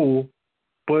cool.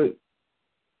 But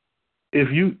as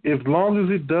long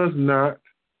as it does not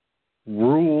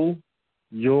rule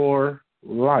your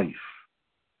life,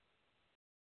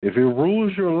 if it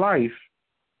rules your life,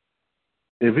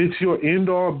 if it's your end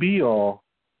all be all,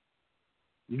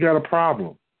 you got a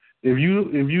problem. If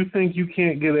you think you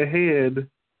can't get ahead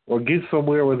or get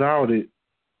somewhere without it,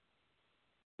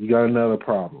 you got another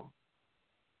problem.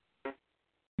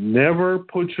 Never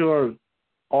put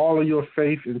all of your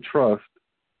faith and trust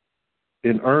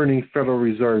in earning Federal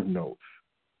Reserve notes.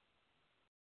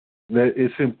 That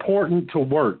it's important to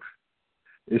work.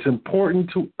 It's important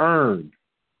to earn.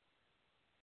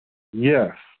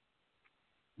 Yes.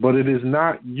 But it is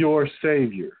not your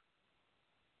savior.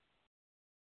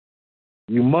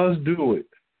 You must do it.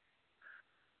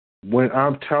 When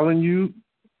I'm telling you,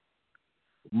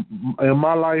 in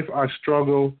my life, I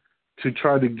struggle to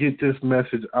try to get this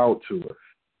message out to us.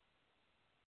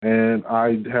 And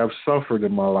I have suffered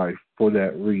in my life for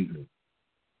that reason.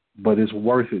 But it's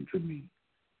worth it to me.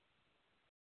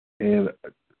 And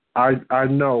I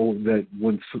know that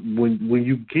when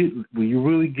you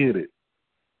really get it.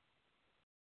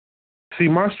 See,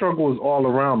 my struggle is all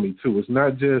around me too. It's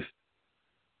not just,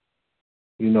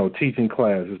 teaching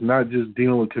class. It's not just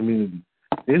dealing with community.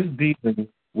 It's dealing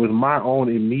with my own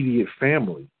immediate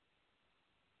family.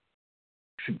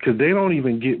 Because they don't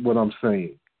even get what I'm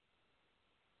saying.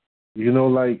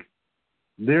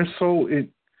 They're so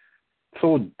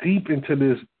deep into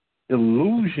this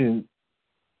illusion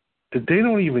that they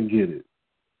don't even get it.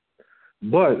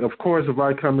 But, of course, if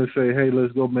I come and say, hey,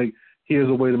 let's go here's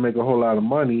a way to make a whole lot of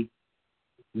money,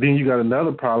 then you got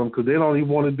another problem because they don't even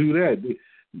want to do that.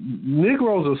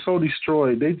 Negroes are so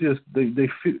destroyed.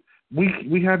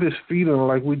 We have this feeling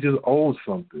like we just owed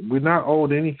something. We're not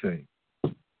owed anything.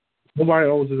 Nobody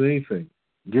owes us anything.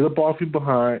 Get up off your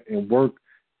behind and work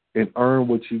and earn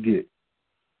what you get.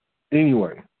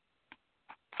 Anyway,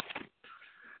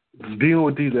 dealing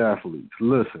with these athletes,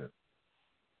 listen.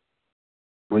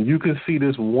 When you can see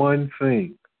this one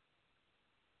thing,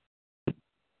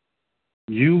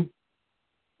 You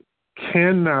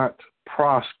cannot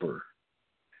prosper.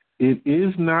 It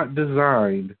is not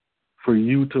designed for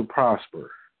you to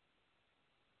prosper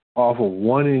off of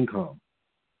one income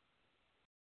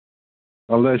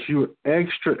unless you're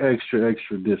extra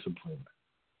disciplined.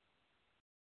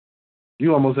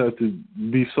 You almost have to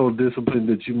be so disciplined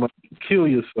that you might kill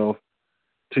yourself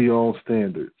to your own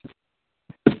standards.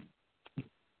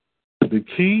 The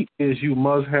key is you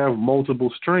must have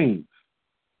multiple streams.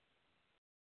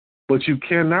 But you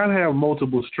cannot have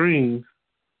multiple streams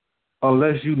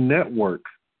unless you network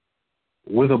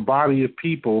with a body of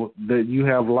people that you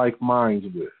have like minds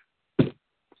with.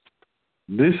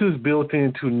 This is built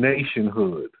into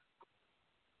nationhood.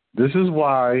 This is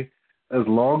why, as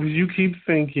long as you keep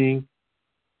thinking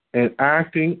and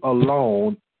acting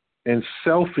alone and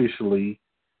selfishly,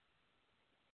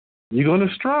 you're going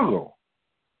to struggle.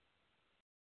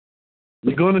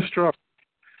 You're going to struggle.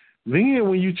 Then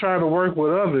when you try to work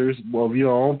with others, of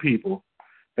your own people,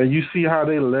 and you see how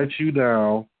they let you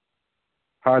down,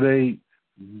 how they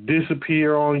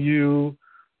disappear on you,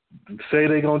 say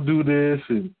they're going to do this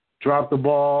and drop the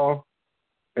ball,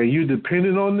 and you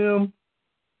dependent on them,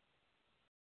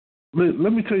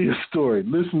 let me tell you a story.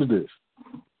 Listen to this.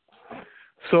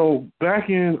 So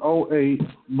back in 2008,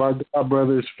 my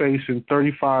brother is facing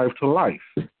 35 to life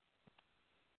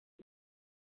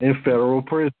in federal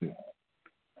prison.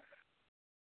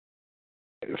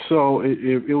 So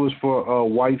it was for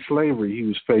white slavery he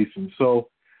was facing. So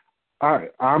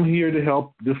I'm here to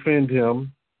help defend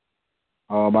him.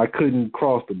 I couldn't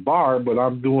cross the bar, but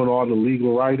I'm doing all the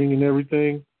legal writing and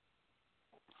everything.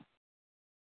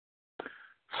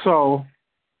 So,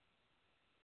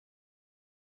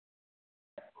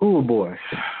 oh boy,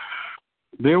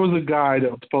 there was a guy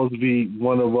that was supposed to be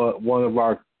one of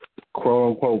our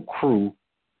quote unquote crew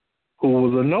who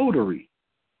was a notary.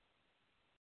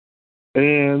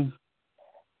 And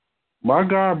my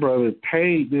godbrother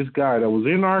paid this guy that was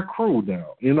in our crew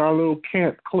now, in our little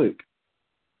camp clique,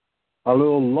 our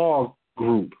little law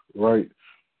group, right?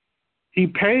 He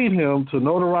paid him to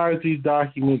notarize these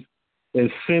documents and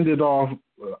send it off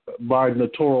by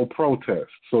notarial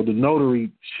protest. So the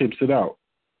notary ships it out.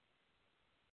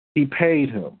 He paid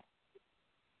him.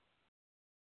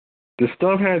 The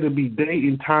stuff had to be date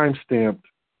and time stamped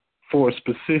for a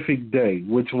specific day,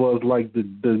 which was like the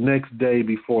next day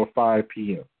before 5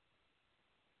 p.m.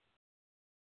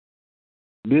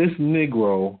 This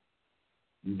Negro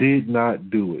did not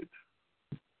do it.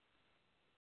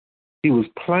 He was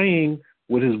playing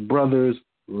with his brother's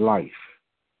life,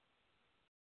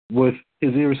 with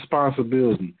his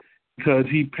irresponsibility, because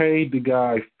he paid the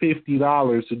guy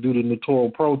 $50 to do the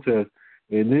notarial protest,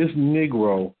 and this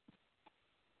Negro,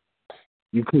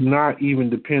 you could not even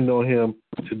depend on him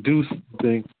to do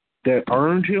something that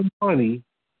earned him money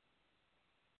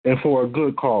and for a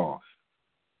good cause,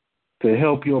 to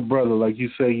help your brother like you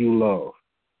say you love.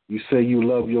 You say you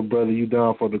love your brother, you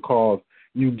down for the cause.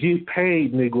 You get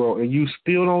paid, Negro, and you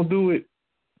still don't do it.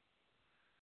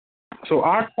 So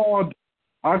I called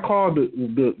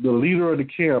the leader of the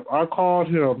camp. I called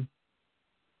him,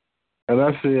 and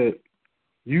I said,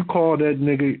 you call that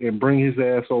nigga and bring his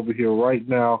ass over here right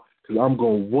now, because I'm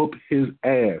going to whoop his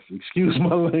ass. Excuse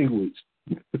my language.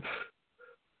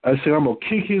 I said, I'm going to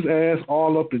kick his ass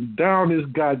all up and down this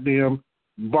goddamn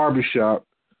barbershop.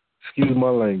 Excuse my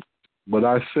language. But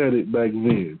I said it back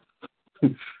then.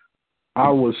 I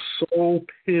was so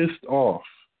pissed off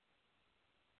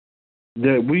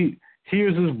that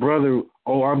here's his brother,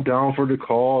 oh, I'm down for the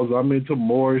cause. I'm into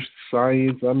Moorish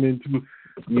science. I'm into,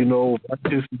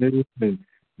 righteousness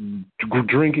and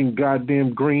drinking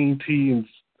goddamn green tea and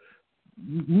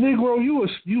Negro, you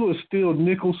are still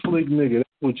nickel slick nigga. That's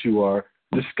what you are,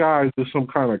 disguised as some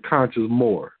kind of conscious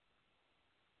Moor.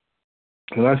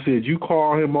 And I said, you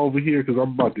call him over here because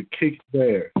I'm about to kick his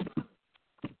ass.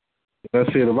 And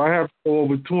I said, if I have to go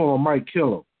over to him, I might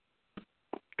kill him.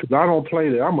 Because I don't play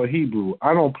that. I'm a Hebrew.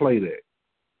 I don't play that.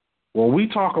 When we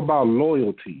talk about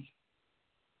loyalty,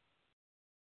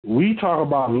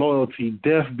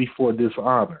 death before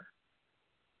dishonor.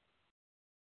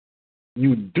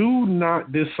 You do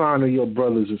not dishonor your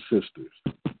brothers and sisters.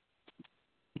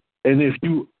 And if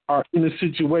you are in a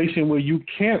situation where you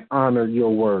can't honor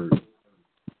your word,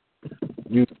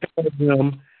 you tell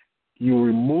them, you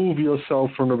remove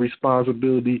yourself from the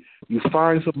responsibility, you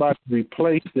find somebody to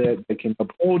replace that can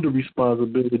uphold the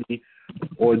responsibility,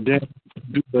 or then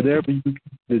do whatever you can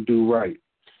to do right.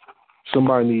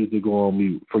 Somebody needs to go on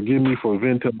mute. Forgive me for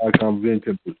venting like I'm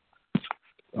venting.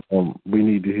 We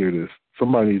need to hear this.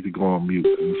 Somebody needs to go on mute.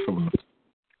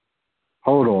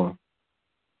 Hold on.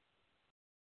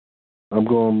 I'm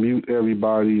going to mute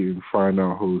everybody and find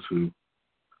out who's who.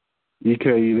 EK,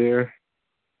 you there?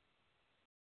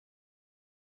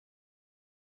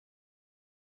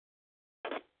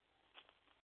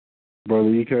 Brother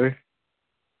EK?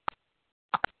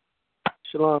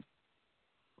 Shalom.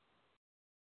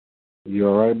 You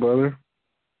all right, brother?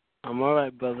 I'm all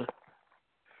right, brother.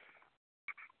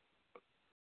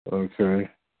 Okay.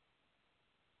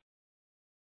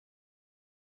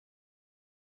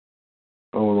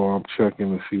 Hold on, I'm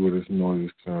checking to see where this noise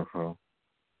is coming from.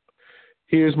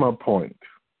 Here's my point.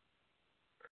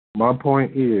 My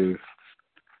point is,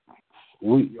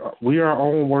 we are our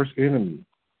own worst enemy.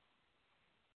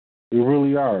 We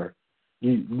really are.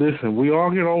 Listen, we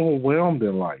all get overwhelmed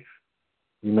in life.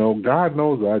 You know, God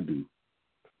knows I do.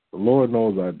 The Lord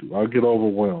knows I do. I get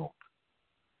overwhelmed.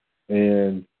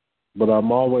 But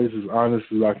I'm always as honest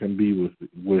as I can be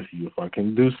with you. If I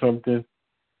can do something,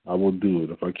 I will do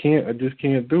it. If I can't, I just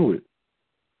can't do it.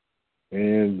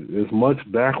 And as much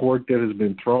back work that has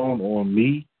been thrown on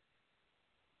me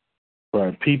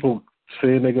by people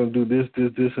saying they're going to do this,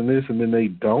 and this, and then they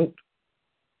don't.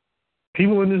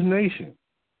 People in this nation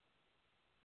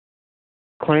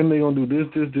claim they're going to do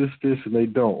this, and they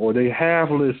don't. Or they have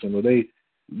listened, or they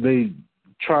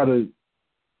try to,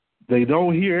 they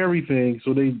don't hear everything,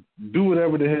 so they do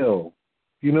whatever the hell.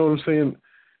 You know what I'm saying?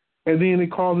 And then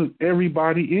it causes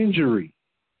everybody injury.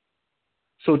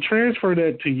 So transfer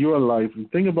that to your life and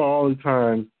think about all the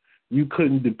time you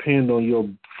couldn't depend on your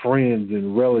friends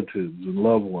and relatives and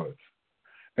loved ones.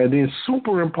 And then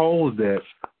superimpose that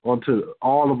onto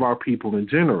all of our people in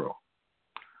general.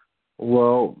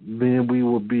 Well, then we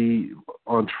will be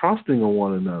untrusting of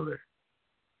one another.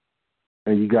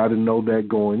 And you got to know that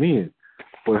going in.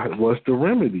 But what's the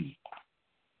remedy?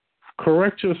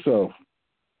 Correct yourself.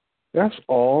 That's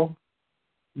all.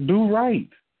 Do right.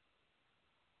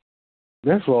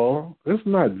 That's all. It's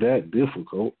not that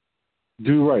difficult.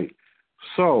 Do right.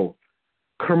 So,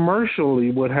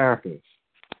 commercially, what happens?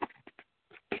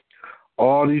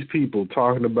 All these people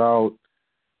talking about,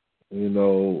 you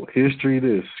know, history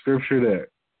this, scripture that.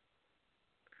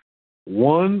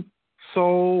 One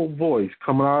sole voice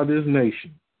coming out of this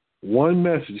nation. One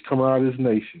message coming out of this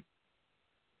nation.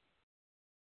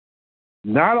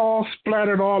 Not all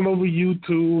splattered all over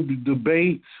YouTube, the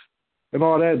debates, and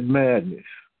all that madness.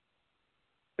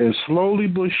 And slowly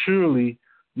but surely,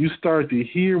 you start to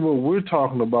hear what we're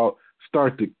talking about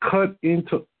start to cut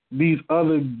into these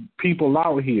other people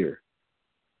out here.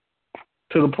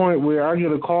 To the point where I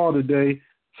get a call today,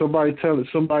 somebody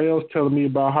else telling me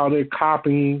about how they're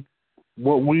copying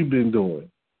what we've been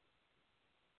doing.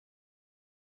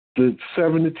 7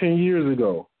 to 10 years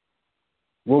ago.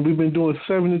 What we've been doing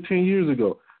 7 to 10 years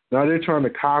ago. Now they're trying to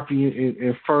copy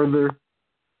and further,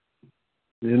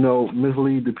 you know,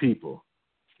 mislead the people.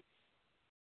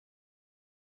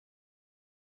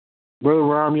 Brother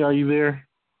Rami, are you there?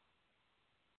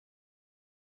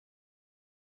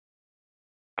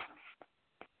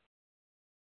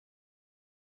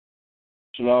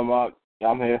 Shalom, Mark.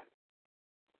 I'm here.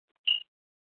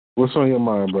 What's on your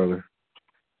mind, brother?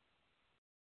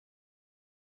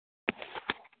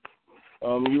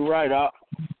 You're right.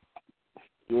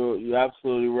 You're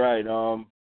absolutely right.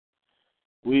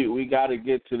 We got to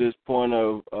get to this point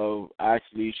of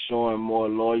actually showing more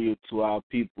loyalty to our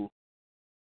people.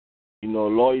 You know,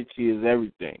 loyalty is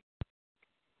everything.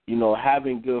 You know,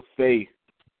 having good faith,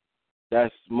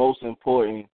 that's most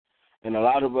important. And a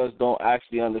lot of us don't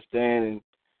actually understand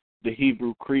the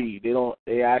Hebrew creed.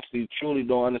 They actually truly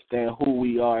don't understand who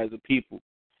we are as a people.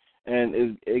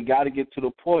 And it got to get to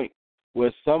the point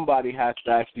where somebody has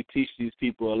to actually teach these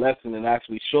people a lesson and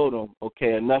actually show them,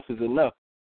 okay, enough is enough.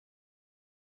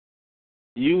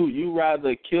 You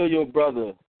rather kill your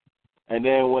brother, and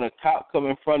then when a cop come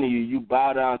in front of you, you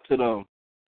bow down to them.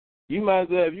 You might as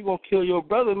well, if you're going to kill your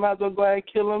brother, you might as well go ahead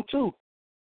and kill him too.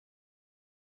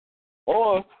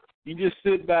 Or you just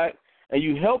sit back and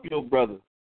you help your brother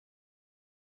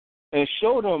and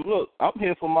show them, look, I'm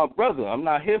here for my brother. I'm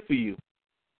not here for you.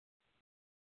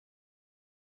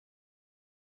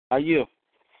 Are you?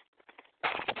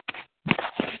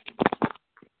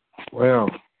 Well,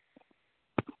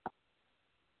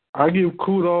 I give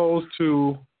kudos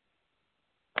to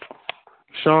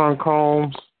Sean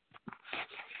Combs,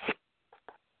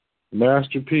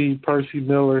 Master P, Percy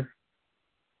Miller.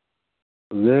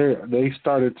 They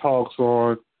started talks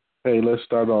on, hey, let's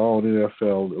start our own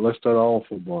NFL. Let's start our own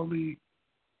football league.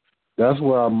 That's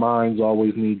where our minds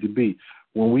always need to be.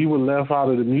 When we were left out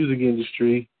of the music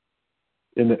industry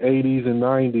in the 80s and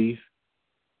 90s,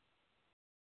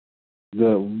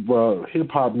 the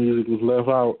hip-hop music was left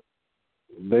out.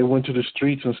 They went to the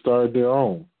streets and started their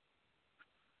own.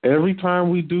 Every time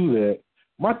we do that,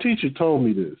 my teacher told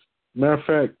me this. Matter of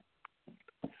fact,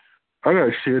 I got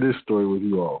to share this story with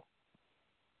you all.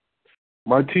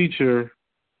 My teacher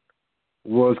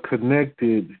was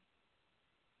connected.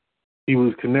 He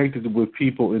was connected with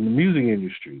people in the music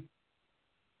industry.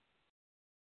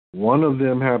 One of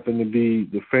them happened to be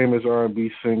the famous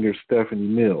R&B singer Stephanie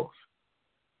Mills.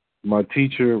 My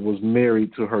teacher was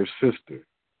married to her sister,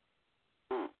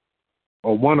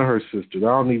 or one of her sisters. I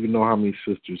don't even know how many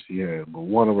sisters she had, but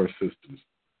one of her sisters.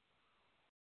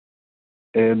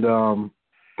 And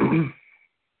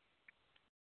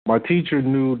my teacher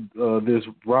knew this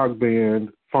rock band,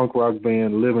 funk rock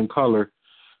band, Living Color.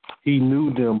 He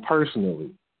knew them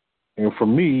personally. And for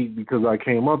me, because I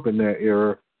came up in that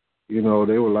era, you know,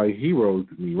 they were like heroes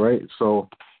to me, right? So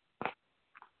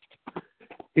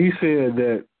he said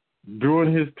that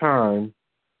during his time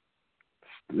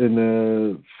in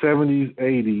the 70s,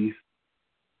 80s,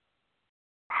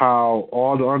 how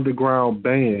all the underground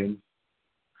bands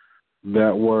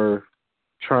that were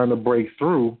trying to break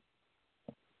through,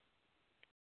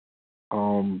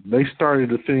 they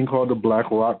started a thing called the Black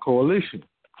Rock Coalition.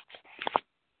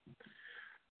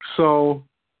 So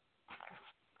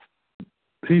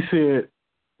he said,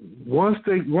 once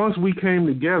we came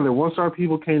together, once our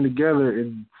people came together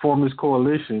and formed this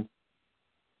coalition,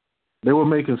 they were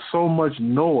making so much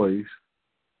noise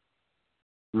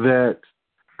that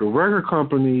the record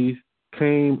companies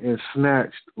came and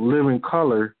snatched Living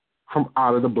Color from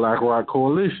out of the Black Rock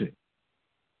Coalition.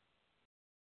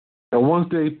 And once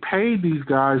they paid these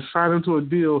guys, signed into a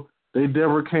deal, they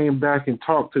never came back and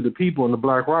talked to the people in the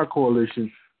Black Rock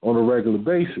Coalition on a regular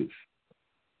basis.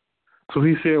 So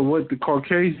he said what the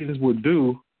Caucasians would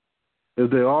do is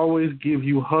they always give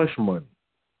you hush money.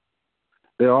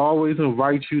 They always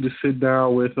invite you to sit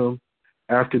down with them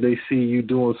after they see you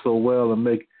doing so well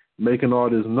and making all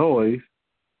this noise.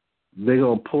 They're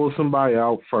going to pull somebody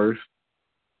out first,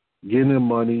 give them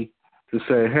money to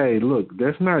say, hey, look,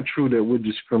 that's not true that we're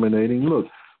discriminating. Look,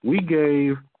 we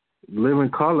gave Living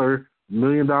Color $1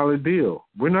 million deal.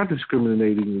 We're not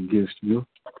discriminating against you.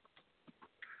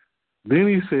 Then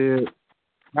he said,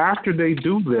 after they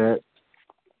do that,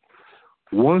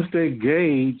 once they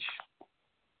gauge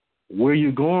where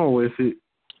you're going with it,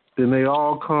 then they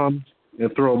all come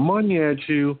and throw money at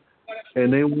you,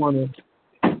 and they want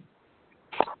to.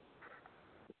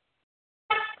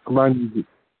 Somebody needs to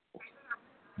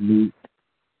mute.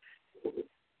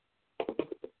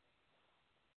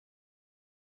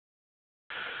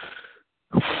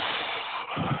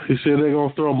 He said they're going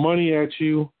to throw money at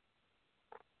you,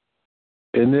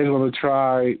 and they're going to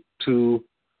try to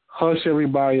hush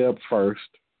everybody up first.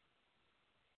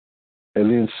 And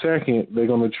then second, they're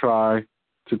going to try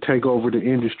to take over the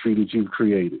industry that you've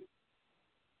created.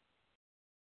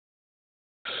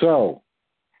 So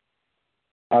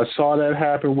I saw that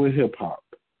happen with hip-hop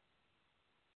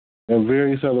and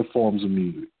various other forms of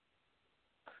music.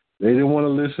 They didn't want to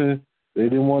listen. They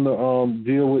didn't want to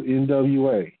deal with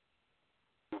NWA.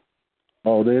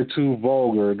 Oh, they're too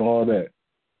vulgar and all that.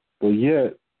 But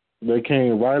yet, they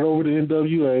came right over to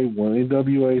NWA. When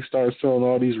NWA started selling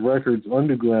all these records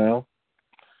underground,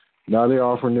 now they're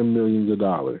offering them millions of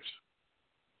dollars.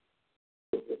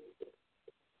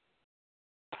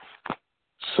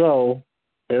 So,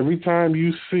 every time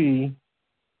you see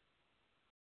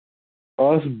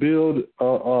us build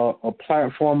a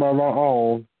platform of our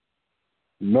own,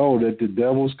 know that the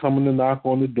devil's coming to knock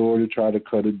on the door to try to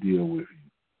cut a deal with you,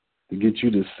 to get you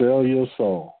to sell your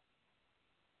soul.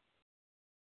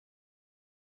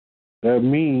 That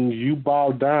means you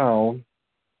bow down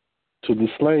to the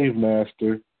slave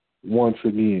master once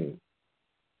again.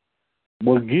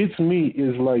 What gets me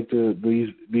is like these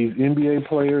NBA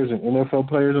players and NFL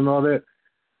players and all that.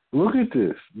 Look at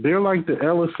this. They're like the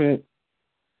elephant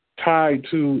tied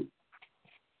to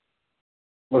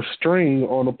a string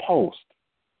on a post.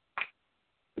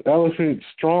 The elephant's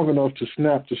strong enough to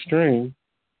snap the string,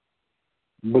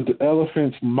 but the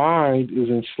elephant's mind is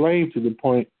enslaved to the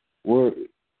point where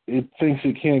it thinks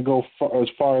it can't go as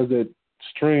far as that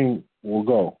string will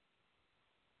go.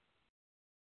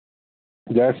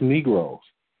 That's Negroes.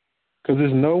 Because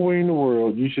there's nowhere in the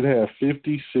world you should have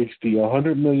 $50, $60,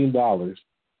 $100 million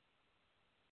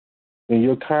in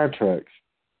your contracts,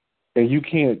 and you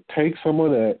can't take some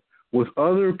of that with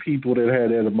other people that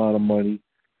had that amount of money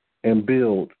and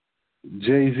build.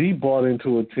 Jay-Z bought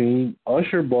into a team.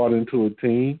 Usher bought into a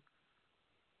team.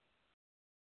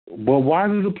 But why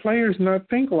do the players not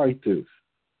think like this?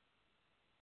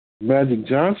 Magic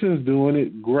Johnson's doing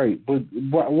it great, but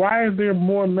why is there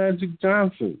more Magic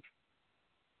Johnsons?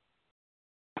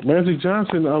 Magic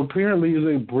Johnson apparently is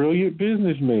a brilliant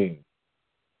businessman.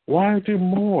 Why is there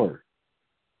more?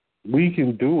 We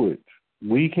can do it.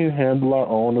 We can handle our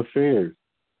own affairs.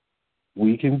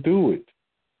 We can do it.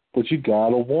 But you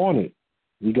gotta want it.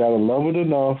 You gotta love it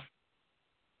enough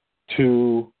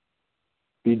to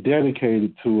be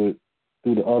dedicated to it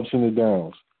through the ups and the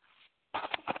downs.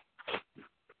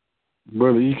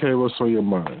 Brother EK, what's on your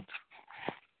mind?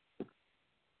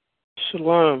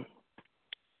 Shalom.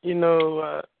 You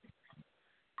know,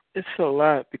 it's a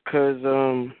lot because,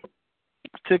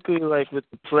 particularly like with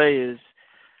the players,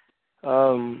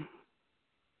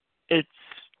 it's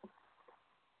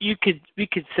we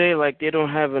could say like they don't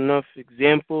have enough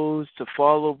examples to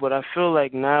follow, but I feel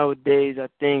like nowadays I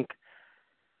think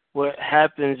what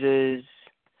happens is,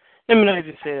 let me not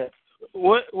even say that.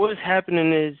 What's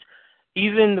happening is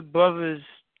even the brothers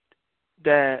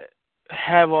that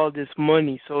have all this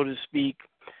money, so to speak,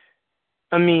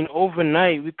 I mean,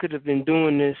 overnight we could have been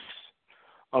doing this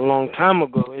a long time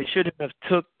ago. It shouldn't have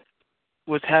took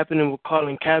what's happening with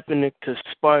Colin Kaepernick to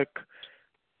spark,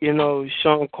 you know,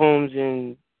 Sean Combs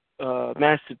and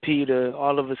Master P to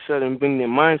all of a sudden bring their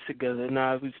minds together.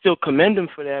 Now, we still commend them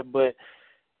for that, but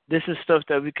this is stuff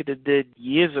that we could have did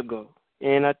years ago.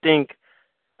 And I think,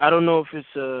 I don't know if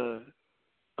it's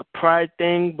a pride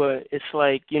thing, but it's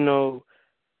like, you know,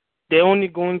 they're only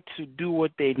going to do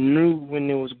what they knew when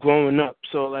they was growing up.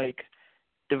 So, like,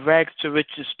 the rags to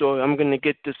riches story, I'm going to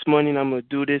get this money and I'm going to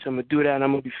do this, I'm going to do that, and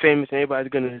I'm going to be famous and everybody's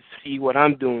going to see what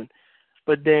I'm doing.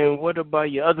 But then what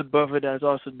about your other brother that's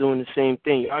also doing the same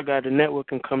thing? Y'all got to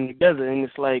network and come together. And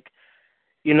it's like,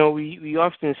 you know, we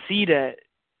often see that,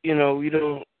 you know,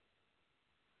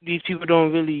 these people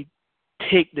don't really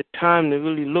take the time to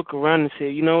really look around and say,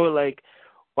 you know what, like,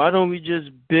 why don't we just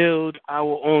build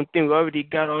our own thing? We already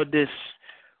got all this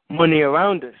money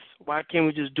around us. Why can't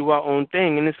we just do our own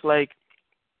thing? And it's like,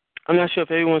 I'm not sure if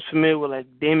everyone's familiar with like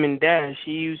Damon Dash.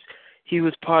 He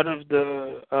was part of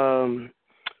the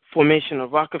formation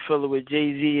of Rockefeller with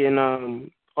Jay-Z and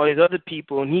all these other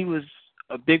people, and he was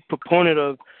a big proponent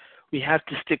of we have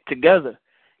to stick together.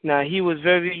 Now, he was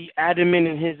very adamant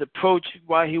in his approach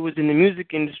while he was in the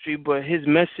music industry, but his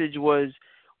message was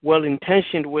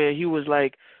well-intentioned, where he was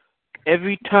like,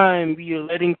 every time we are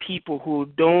letting people who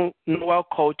don't know our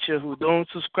culture, who don't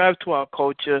subscribe to our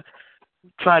culture,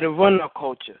 try to run our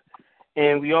culture.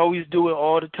 And we always do it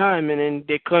all the time. And then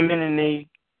they come in and they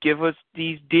give us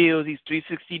these deals, these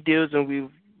 360 deals, and we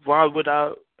ride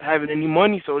without having any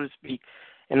money, so to speak.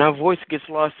 And our voice gets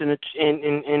lost in all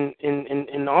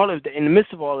of that, in the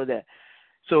midst of all of that.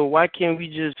 So why can't we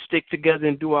just stick together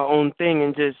and do our own thing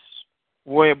and just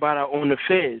worry about our own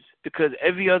affairs? Because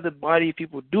every other body of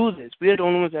people do this. We're the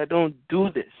only ones that don't do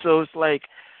this. So it's like,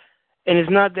 and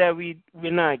it's not that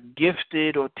we're not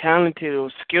gifted or talented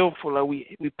or skillful. Like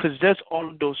we possess all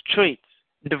of those traits,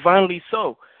 divinely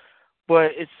so.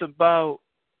 But it's about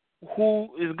who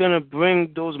is going to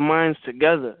bring those minds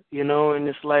together, you know? And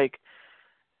it's like,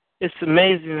 it's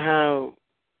amazing how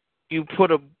you put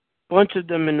a bunch of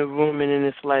them in the room and then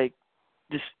it's like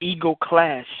this ego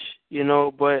clash, you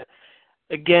know? But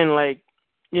again, like,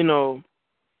 you know,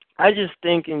 I just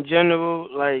think in general,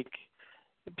 like,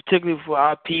 particularly for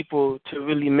our people to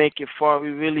really make it far, we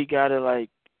really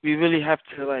have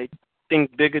to like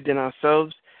think bigger than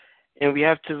ourselves, and we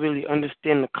have to really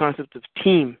understand the concept of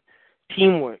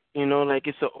teamwork. You know, like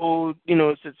it's an old, you know,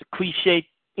 it's a cliche,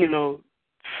 you know,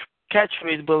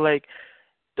 catchphrase, but like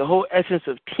the whole essence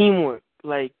of teamwork,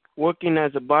 like working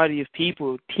as a body of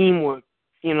people, teamwork.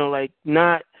 You know, like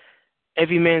not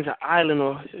every man's an island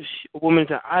or a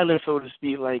woman's an island, so to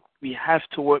speak. Like we have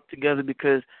to work together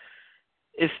because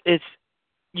it's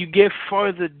you get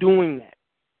further doing that,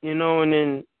 you know, and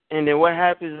then what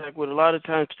happens, like with a lot of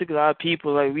times, particularly our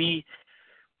people, like we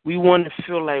want to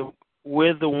feel like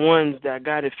we're the ones that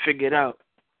got it figured out.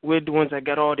 We're the ones that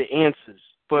got all the answers.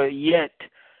 But yet,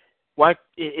 why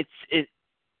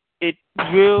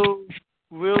real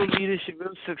leadership,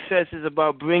 real success is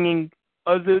about bringing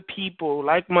other people,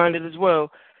 like-minded as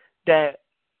well, that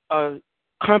are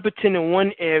competent in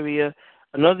one area,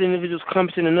 another individual's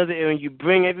competent in another area, and you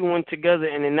bring everyone together,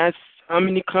 and then that's how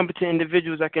many competent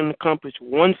individuals that can accomplish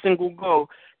one single goal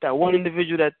that one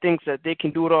individual that thinks that they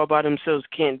can do it all by themselves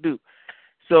can't do.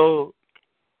 So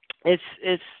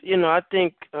it's you know, I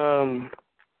think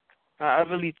I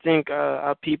really think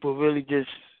our people really just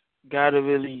gotta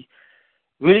really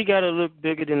gotta look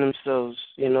bigger than themselves,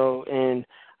 you know, and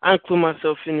I include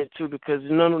myself in it too because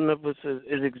none of us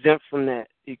is exempt from that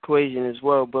equation as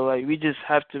well. But like we just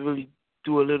have to really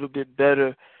do a little bit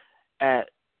better at,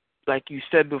 like you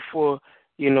said before,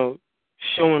 you know,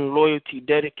 showing loyalty,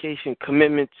 dedication,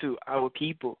 commitment to our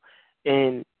people.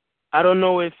 And I don't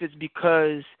know if it's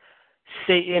because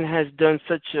Satan has done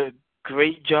such a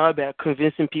great job at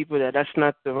convincing people that that's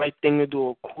not the right thing to do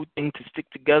or cool thing to stick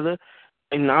together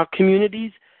in our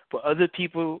communities. But other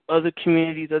people, other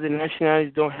communities, other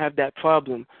nationalities don't have that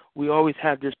problem. We always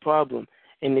have this problem,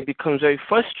 and it becomes very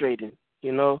frustrating,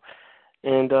 you know.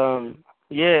 And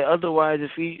yeah, otherwise,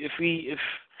 if we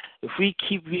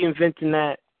keep reinventing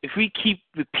that, if we keep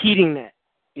repeating that,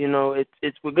 you know,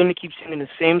 it's we're gonna keep singing the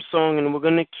same song, and we're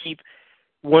gonna keep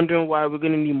wondering why we're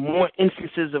gonna need more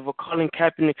instances of a Colin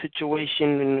Kaepernick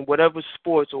situation in whatever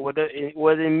sports or whether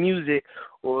in music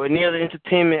or any other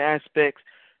entertainment aspects,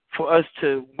 for us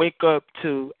to wake up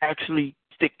to actually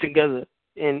stick together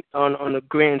in on a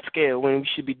grand scale when we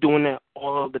should be doing that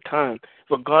all the time,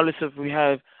 regardless if we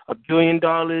have $1 billion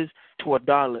to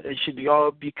 $1. It should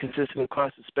all be consistent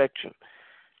across the spectrum.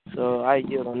 So I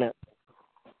yield on that.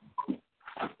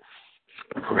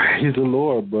 Praise the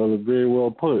Lord, brother. Very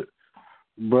well put.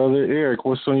 Brother Eric,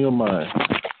 what's on your mind?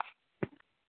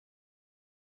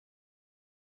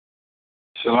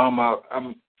 Shalom.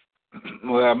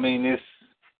 I mean, it's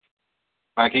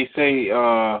like he say,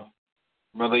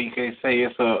 brother. You can say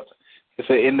it's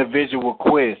an individual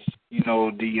quest. You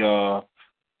know,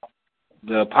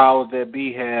 the powers that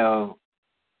be have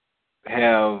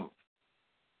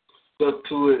stuck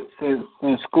to it since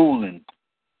schooling.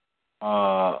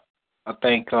 I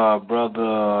think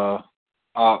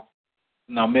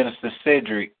Minister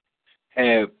Cedric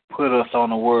had put us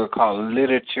on a word called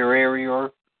literary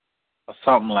or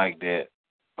something like that.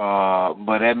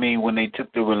 But that means when they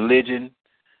took the religion,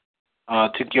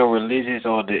 took your religious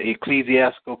or the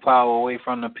ecclesiastical power away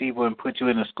from the people and put you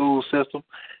in the school system,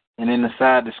 and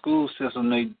inside the school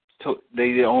system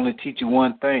they only teach you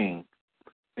one thing.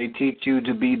 They teach you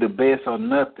to be the best or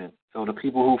nothing. So the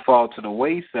people who fall to the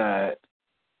wayside,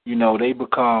 you know, they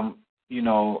become, you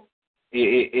know,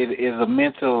 it is a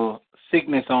mental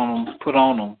sickness on them, put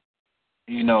on them,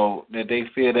 you know, that they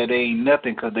feel that they ain't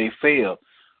nothing because they fail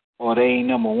or they ain't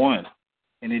number one.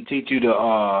 And it teach you to,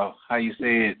 how you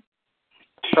say it,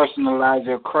 personalize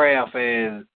your craft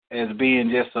as being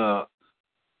just the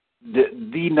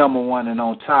number one and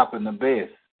on top and the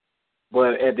best.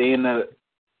 But at the end of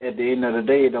the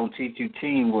day, it don't teach you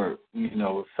teamwork. You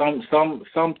know, some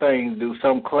things do,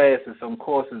 some classes, some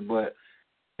courses, but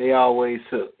they always,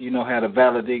 you know, had a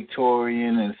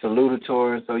valedictorian and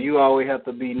salutatorian. So you always have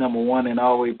to be number one and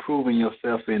always proving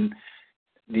yourself in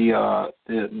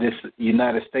this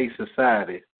United States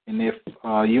society. And if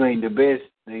you ain't the best,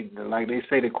 like they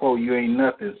say, the quote, you ain't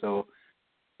nothing. So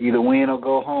either win or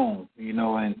go home. You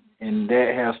know, and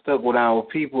that has stuck with our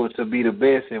people to be the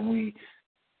best, and we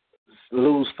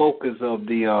lose focus of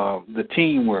the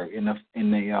teamwork and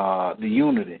the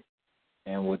unity.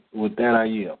 And with that, I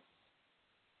yield.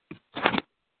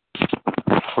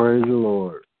 Praise the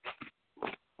Lord.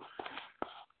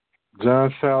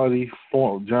 John Sally,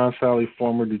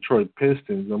 former Detroit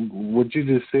Pistons. What you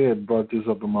just said brought this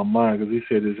up in my mind because he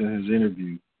said this in his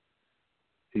interview.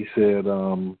 He said,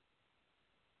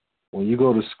 when you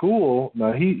go to school,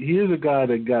 now he is a guy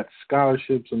that got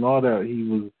scholarships and all that. He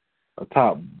was a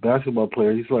top basketball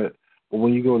player. He's like, but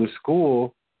when you go to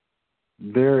school,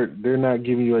 they're not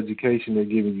giving you education. They're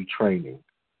giving you training.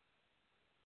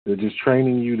 They're just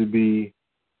training you to be,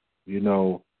 you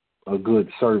know, a good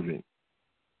servant.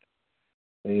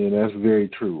 And that's very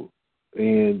true.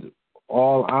 And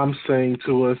all I'm saying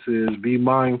to us is be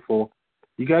mindful.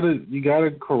 You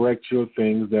gotta correct your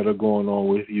things that are going on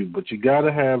with you, but you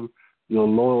gotta have your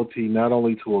loyalty not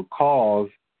only to a cause,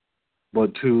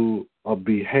 but to a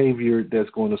behavior that's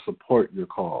going to support your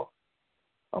cause.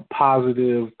 A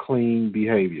positive, clean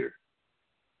behavior.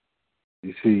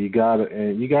 You see, you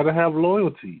gotta have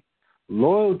loyalty.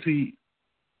 Loyalty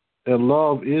and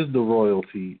love is the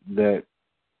royalty that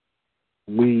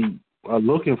we are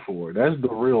looking for. That's the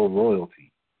real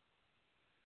royalty.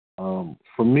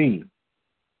 For me,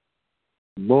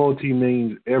 loyalty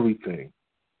means everything.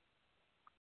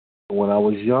 When I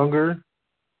was younger,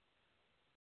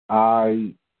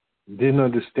 I didn't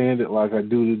understand it like I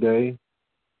do today,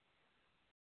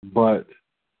 but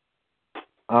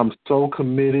I'm so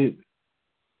committed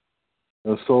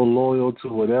and so loyal to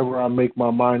whatever I make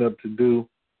my mind up to do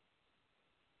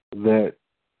that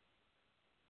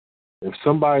if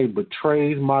somebody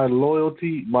betrays my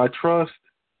loyalty, my trust,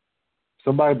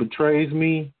 somebody betrays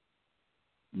me,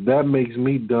 that makes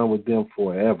me done with them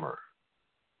forever.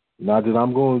 Not that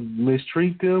I'm going to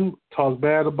mistreat them, talk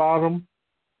bad about them,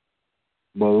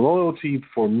 but loyalty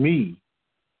for me,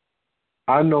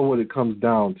 I know what it comes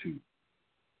down to.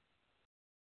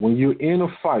 When you're in a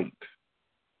fight,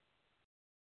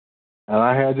 and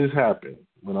I had this happen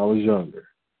when I was younger,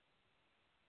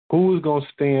 Who is going to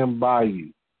stand by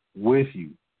you, with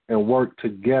you, and work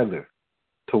together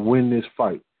to win this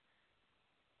fight?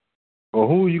 Or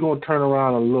who are you going to turn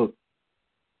around and look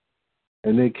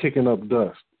and then kicking up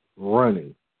dust,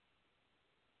 running?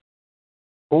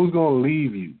 Who's going to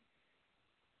leave you?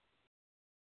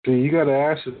 See, you got to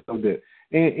ask yourself that.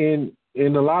 And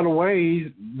in a lot of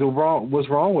ways, what's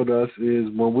wrong with us is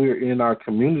when we're in our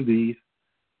communities,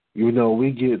 you know,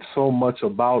 we get so much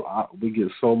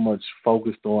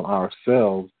focused on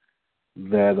ourselves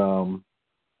that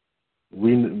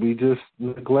we just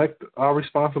neglect our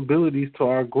responsibilities to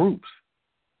our groups.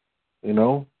 You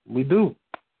know, we do.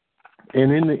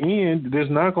 And in the end, there's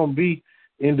not going to be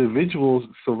individuals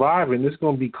surviving. It's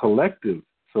going to be collective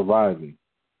surviving.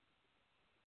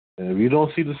 And if you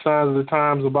don't see the signs of the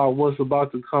times about what's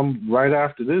about to come right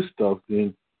after this stuff,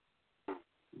 then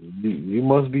you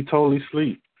must be totally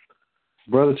asleep.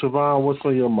 Brother Trevon, what's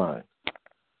on your mind?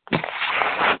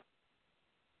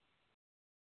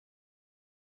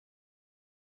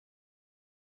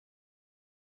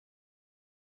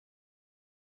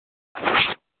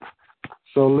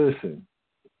 So listen,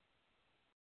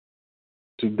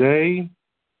 today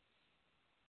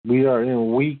we are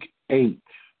in week 8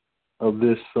 of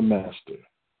this semester.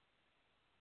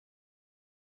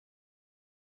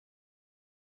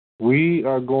 We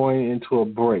are going into a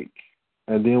break,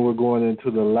 and then we're going into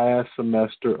the last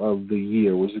semester of the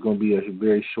year, which is going to be a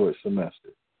very short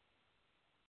semester.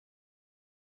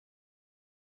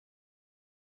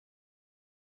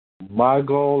 My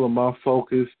goal and my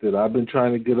focus that I've been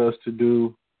trying to get us to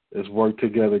do is work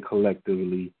together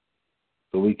collectively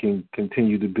so we can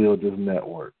continue to build this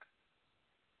network.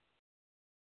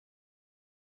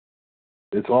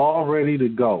 It's all ready to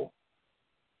go.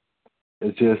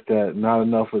 It's just that not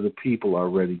enough of the people are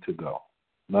ready to go.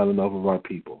 Not enough of our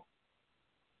people.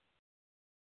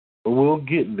 But we'll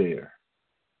get there.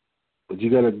 But you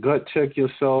got to gut check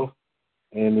yourself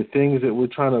and the things that we're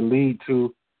trying to lead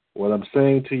to. What I'm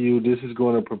saying to you, this is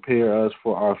going to prepare us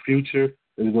for our future.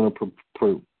 It's going to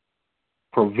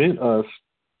prevent us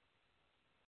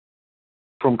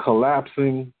from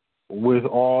collapsing with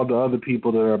all the other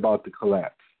people that are about to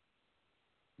collapse.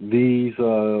 These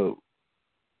cuts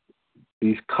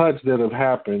that have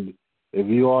happened, if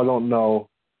you all don't know,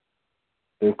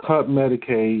 they've cut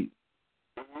Medicaid,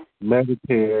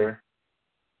 Medicare,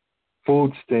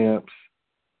 food stamps,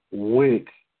 WIC,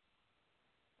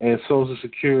 and Social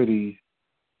Security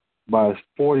by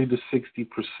 40 to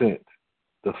 60%,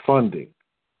 the funding.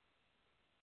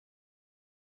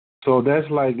 So that's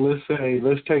like,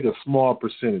 let's take a small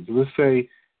percentage. Let's say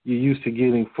you're used to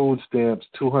getting food stamps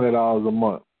 $200 a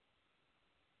month.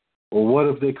 Well, what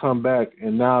if they come back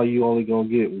and now you're only going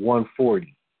to get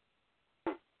 $140?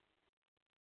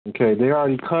 Okay, they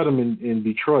already cut them in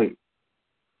Detroit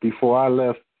before I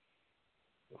left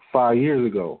 5 years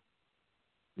ago.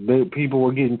 People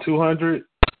were getting $200,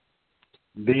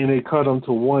 then they cut them to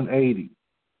 $180.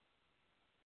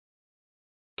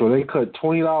 So they cut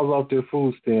 $20 off their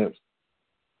food stamps,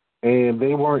 and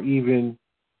they weren't even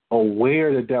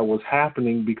aware that that was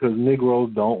happening because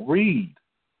Negroes don't read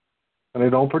and they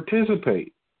don't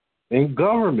participate in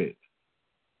government.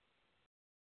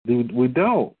 We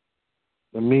don't.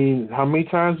 I mean, how many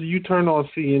times do you turn on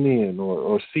CNN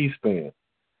or C-SPAN?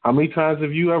 How many times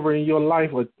have you ever in your life,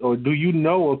 or do you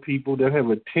know of people that have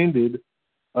attended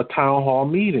a town hall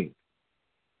meeting?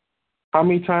 How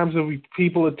many times have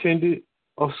people attended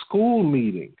a school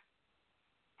meeting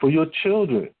for your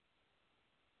children?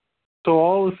 So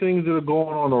all the things that are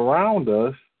going on around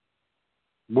us,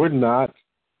 we're not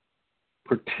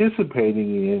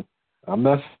participating in. I'm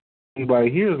not saying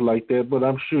anybody here is like that, but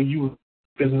I'm sure you,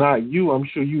 if it's not you, I'm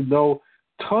sure you know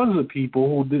tons of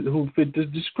people who fit this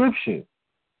description.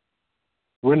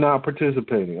 We're not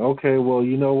participating. Okay, well,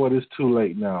 you know what? It's too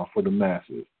late now for the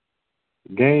masses.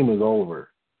 The game is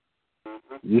over.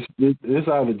 It's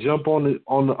either jump on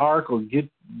the ark or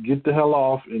get the hell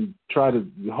off and try to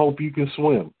hope you can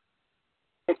swim.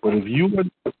 But if you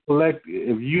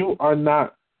are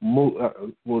not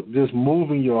just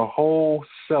moving your whole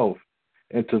self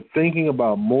into thinking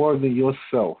about more than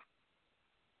yourself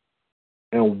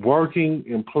and working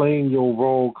and playing your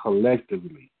role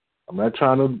collectively, I'm not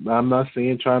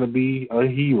saying trying to be a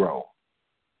hero.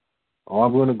 Oh,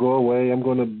 I'm going to go away. I'm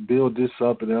going to build this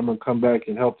up, and then I'm going to come back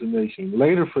and help the nation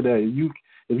later. For that,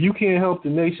 if you can't help the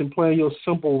nation playing your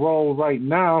simple role right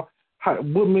now,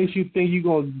 what makes you think you're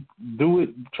going to do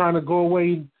it trying to go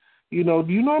away? You know,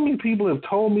 do you know how many people have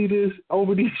told me this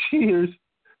over these years?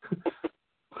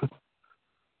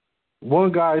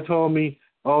 One guy told me,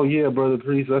 "Oh yeah, Brother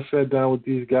Priest, I sat down with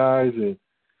these guys and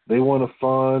they want to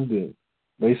fund and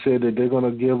They said that they're going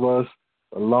to give us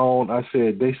a loan. I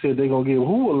said, they said they're going to give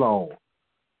who a loan?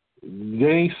 They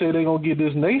ain't say they're going to give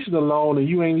this nation a loan and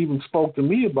you ain't even spoke to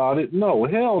me about it. No,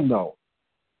 hell no.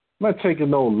 I'm not taking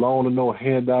no loan or no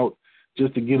handout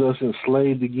just to get us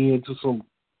enslaved again to some,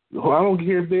 I don't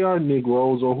care if they are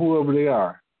Negroes or whoever they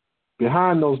are.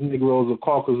 Behind those Negroes are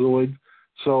Caucasoids.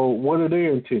 So what are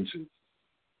their intentions?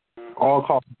 All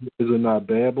Caucasoids are not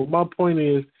bad, but my point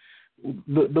is,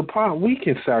 the part we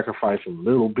can sacrifice a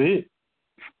little bit.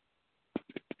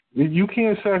 If you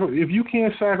can't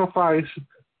sacrifice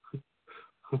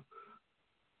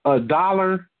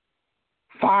 $1,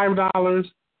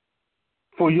 $5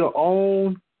 for your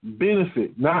own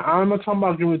benefit. Now I'm not talking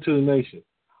about giving it to the nation.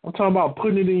 I'm talking about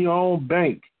putting it in your own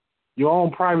bank, your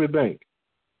own private bank.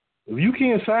 If you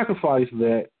can't sacrifice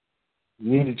that,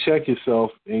 you need to check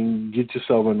yourself and get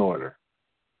yourself in order.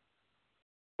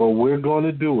 But we're going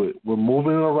to do it. We're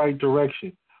moving in the right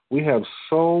direction. We have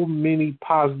so many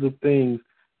positive things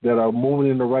that are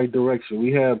moving in the right direction.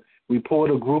 We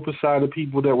pulled a group aside of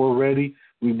people that were ready.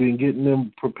 We've been getting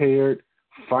them prepared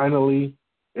finally,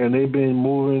 and they've been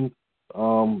moving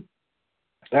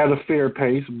at a fair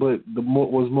pace. But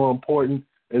what was more important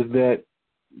is that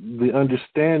the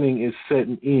understanding is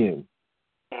setting in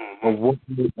of what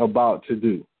we're about to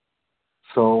do.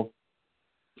 So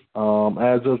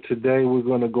as of today, we're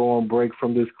going to go on break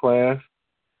from this class.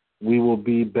 We will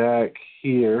be back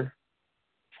here.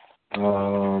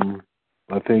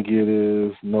 I think it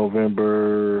is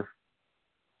November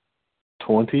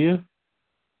 20th,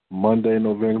 Monday,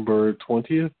 November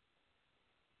 20th.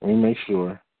 Let me make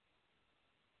sure.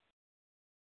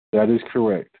 That is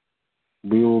correct.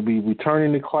 We will be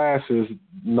returning to classes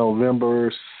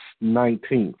November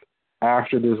 19th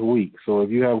after this week. So if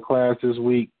you have class this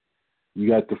week, you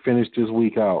got to finish this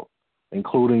week out,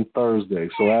 including Thursday.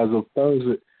 So as of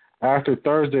Thursday, after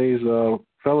Thursday's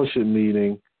fellowship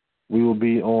meeting, we will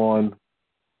be on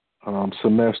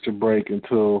semester break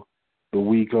until the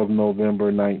week of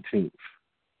November 19th.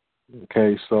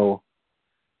 Okay, so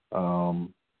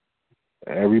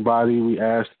we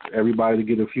asked everybody to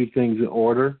get a few things in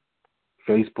order.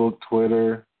 Facebook,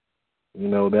 Twitter,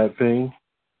 that thing.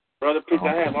 Brother Preacher,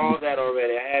 I have all that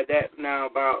already. I had that now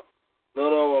about a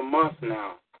little over a month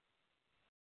now.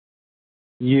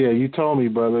 Yeah, you told me,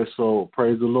 brother, so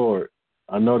praise the Lord.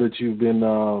 I know that you've been,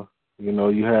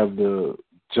 you have the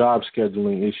job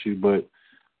scheduling issue, but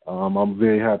I'm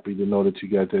very happy to know that you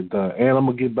got that done. And I'm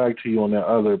going to get back to you on that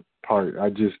other part. I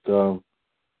just,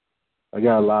 I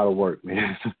got a lot of work,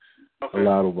 man. Okay. A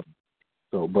lot of work.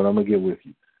 So, but I'm going to get with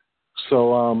you.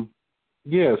 So,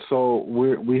 so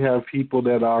we have people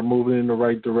that are moving in the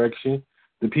right direction.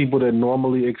 The people that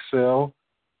normally excel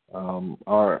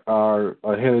are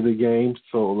ahead of the game,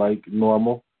 so like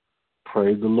normal.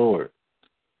 Praise the Lord.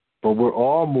 But we're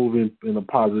all moving in a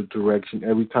positive direction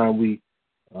every time we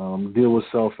deal with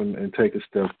self and take a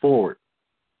step forward.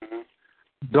 Mm-hmm.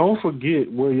 Don't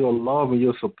forget where your love and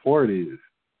your support is.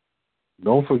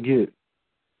 Don't forget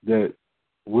that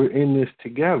we're in this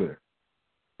together.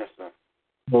 Yes, sir.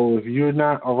 So if you're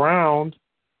not around,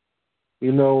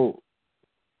 you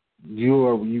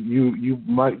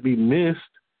might be missed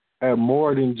at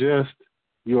more than just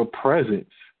your presence.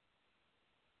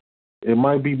 It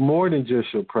might be more than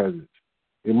just your presence.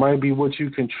 It might be what you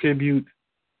contribute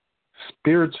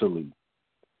spiritually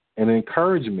and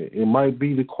encouragement. It might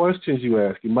be the questions you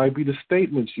ask. It might be the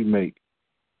statements you make.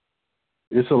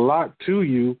 It's a lot to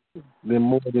you than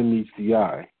more than meets the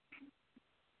eye.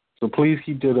 So please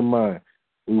keep that in mind.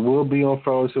 We will be on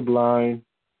Fellowship Line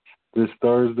this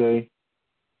Thursday.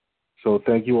 So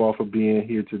thank you all for being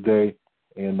here today,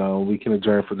 and we can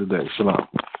adjourn for today. Shalom.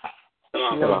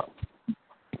 Shalom.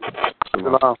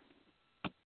 Shalom.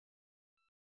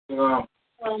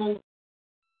 Shalom.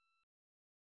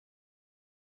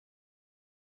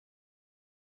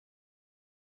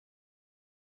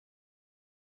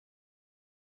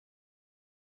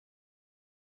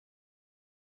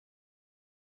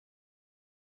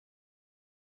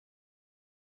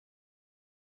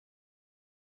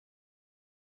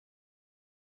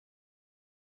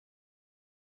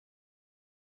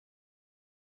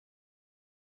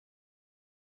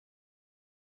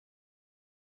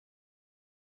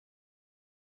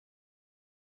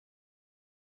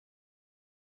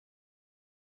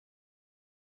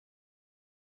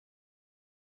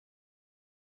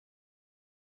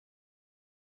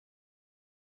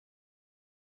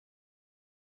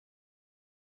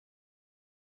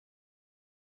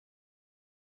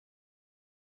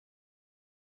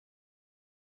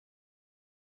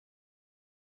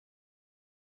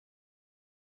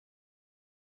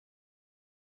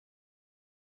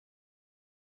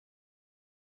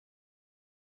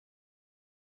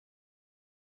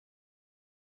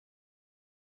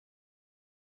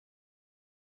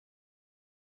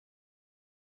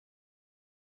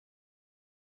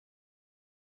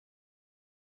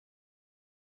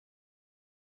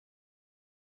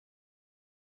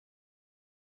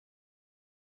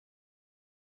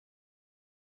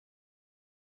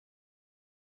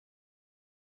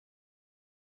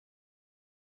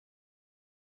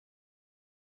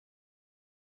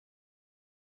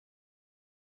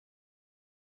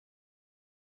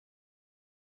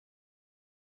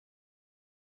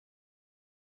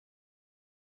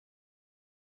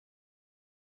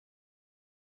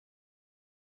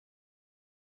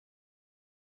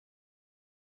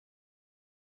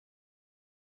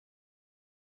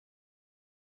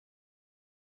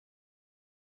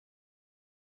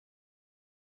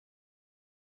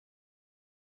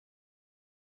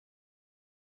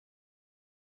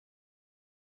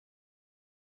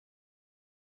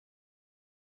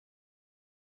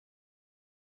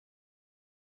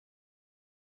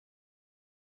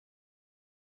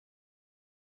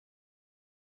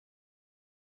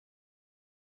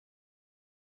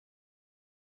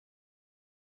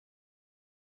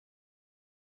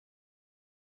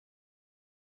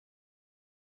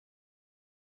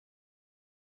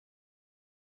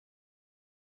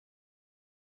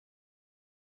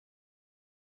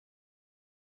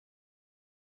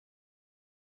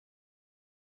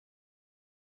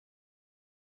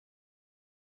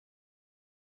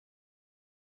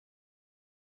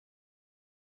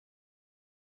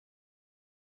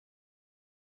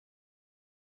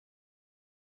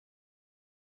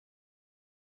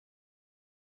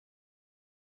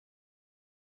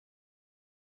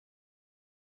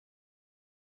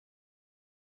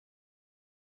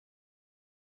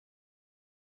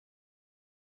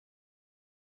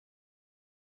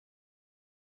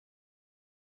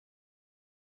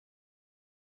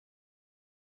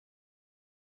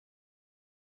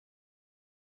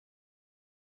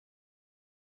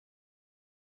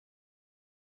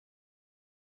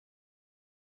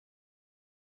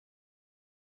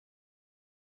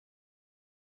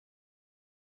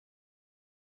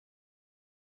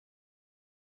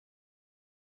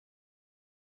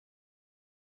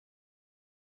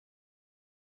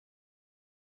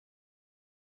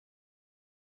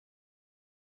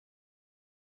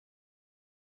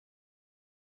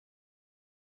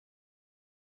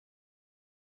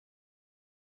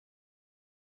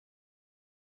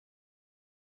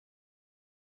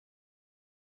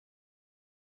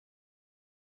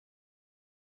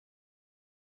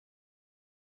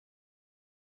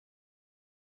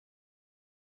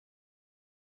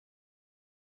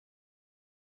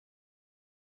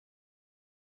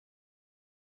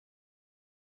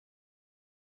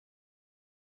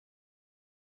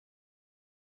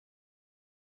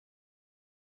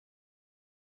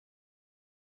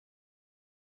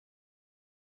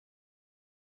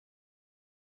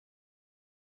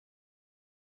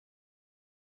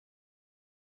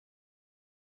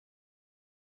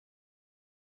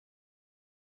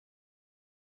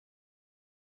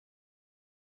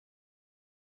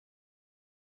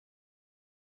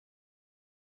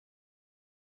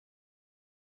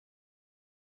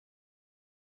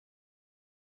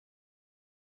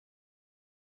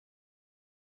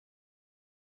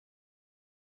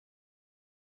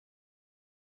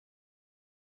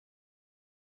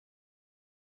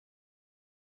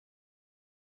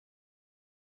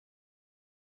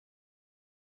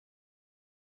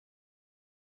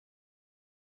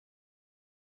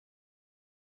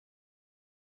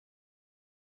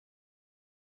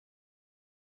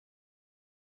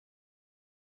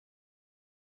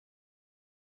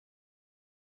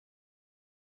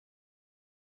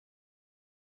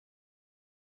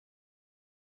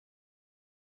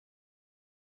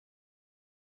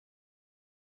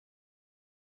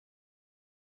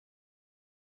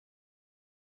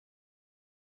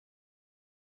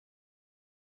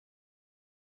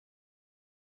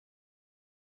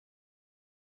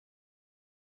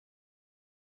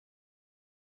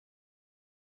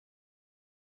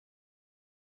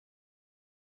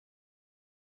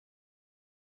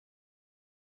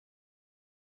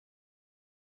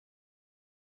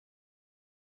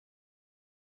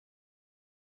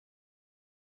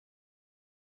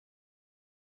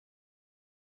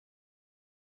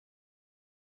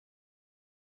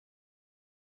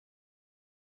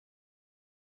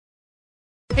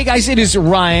 Hey, guys, it is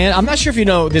Ryan. I'm not sure if you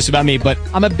know this about me, but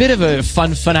I'm a bit of a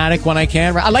fun fanatic when I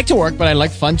can. I like to work, but I like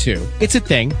fun, too. It's a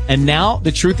thing. And now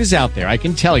the truth is out there. I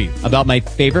can tell you about my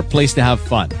favorite place to have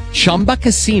fun. Chumba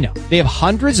Casino. They have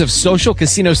hundreds of social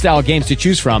casino-style games to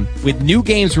choose from with new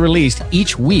games released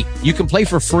each week. You can play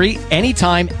for free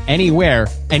anytime, anywhere,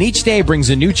 and each day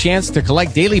brings a new chance to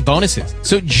collect daily bonuses.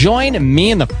 So join me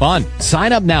in the fun.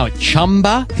 Sign up now at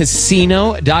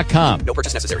ChumbaCasino.com. No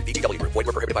purchase necessary. VGW Group. Void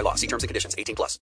where prohibited by law. See terms and conditions. 18+.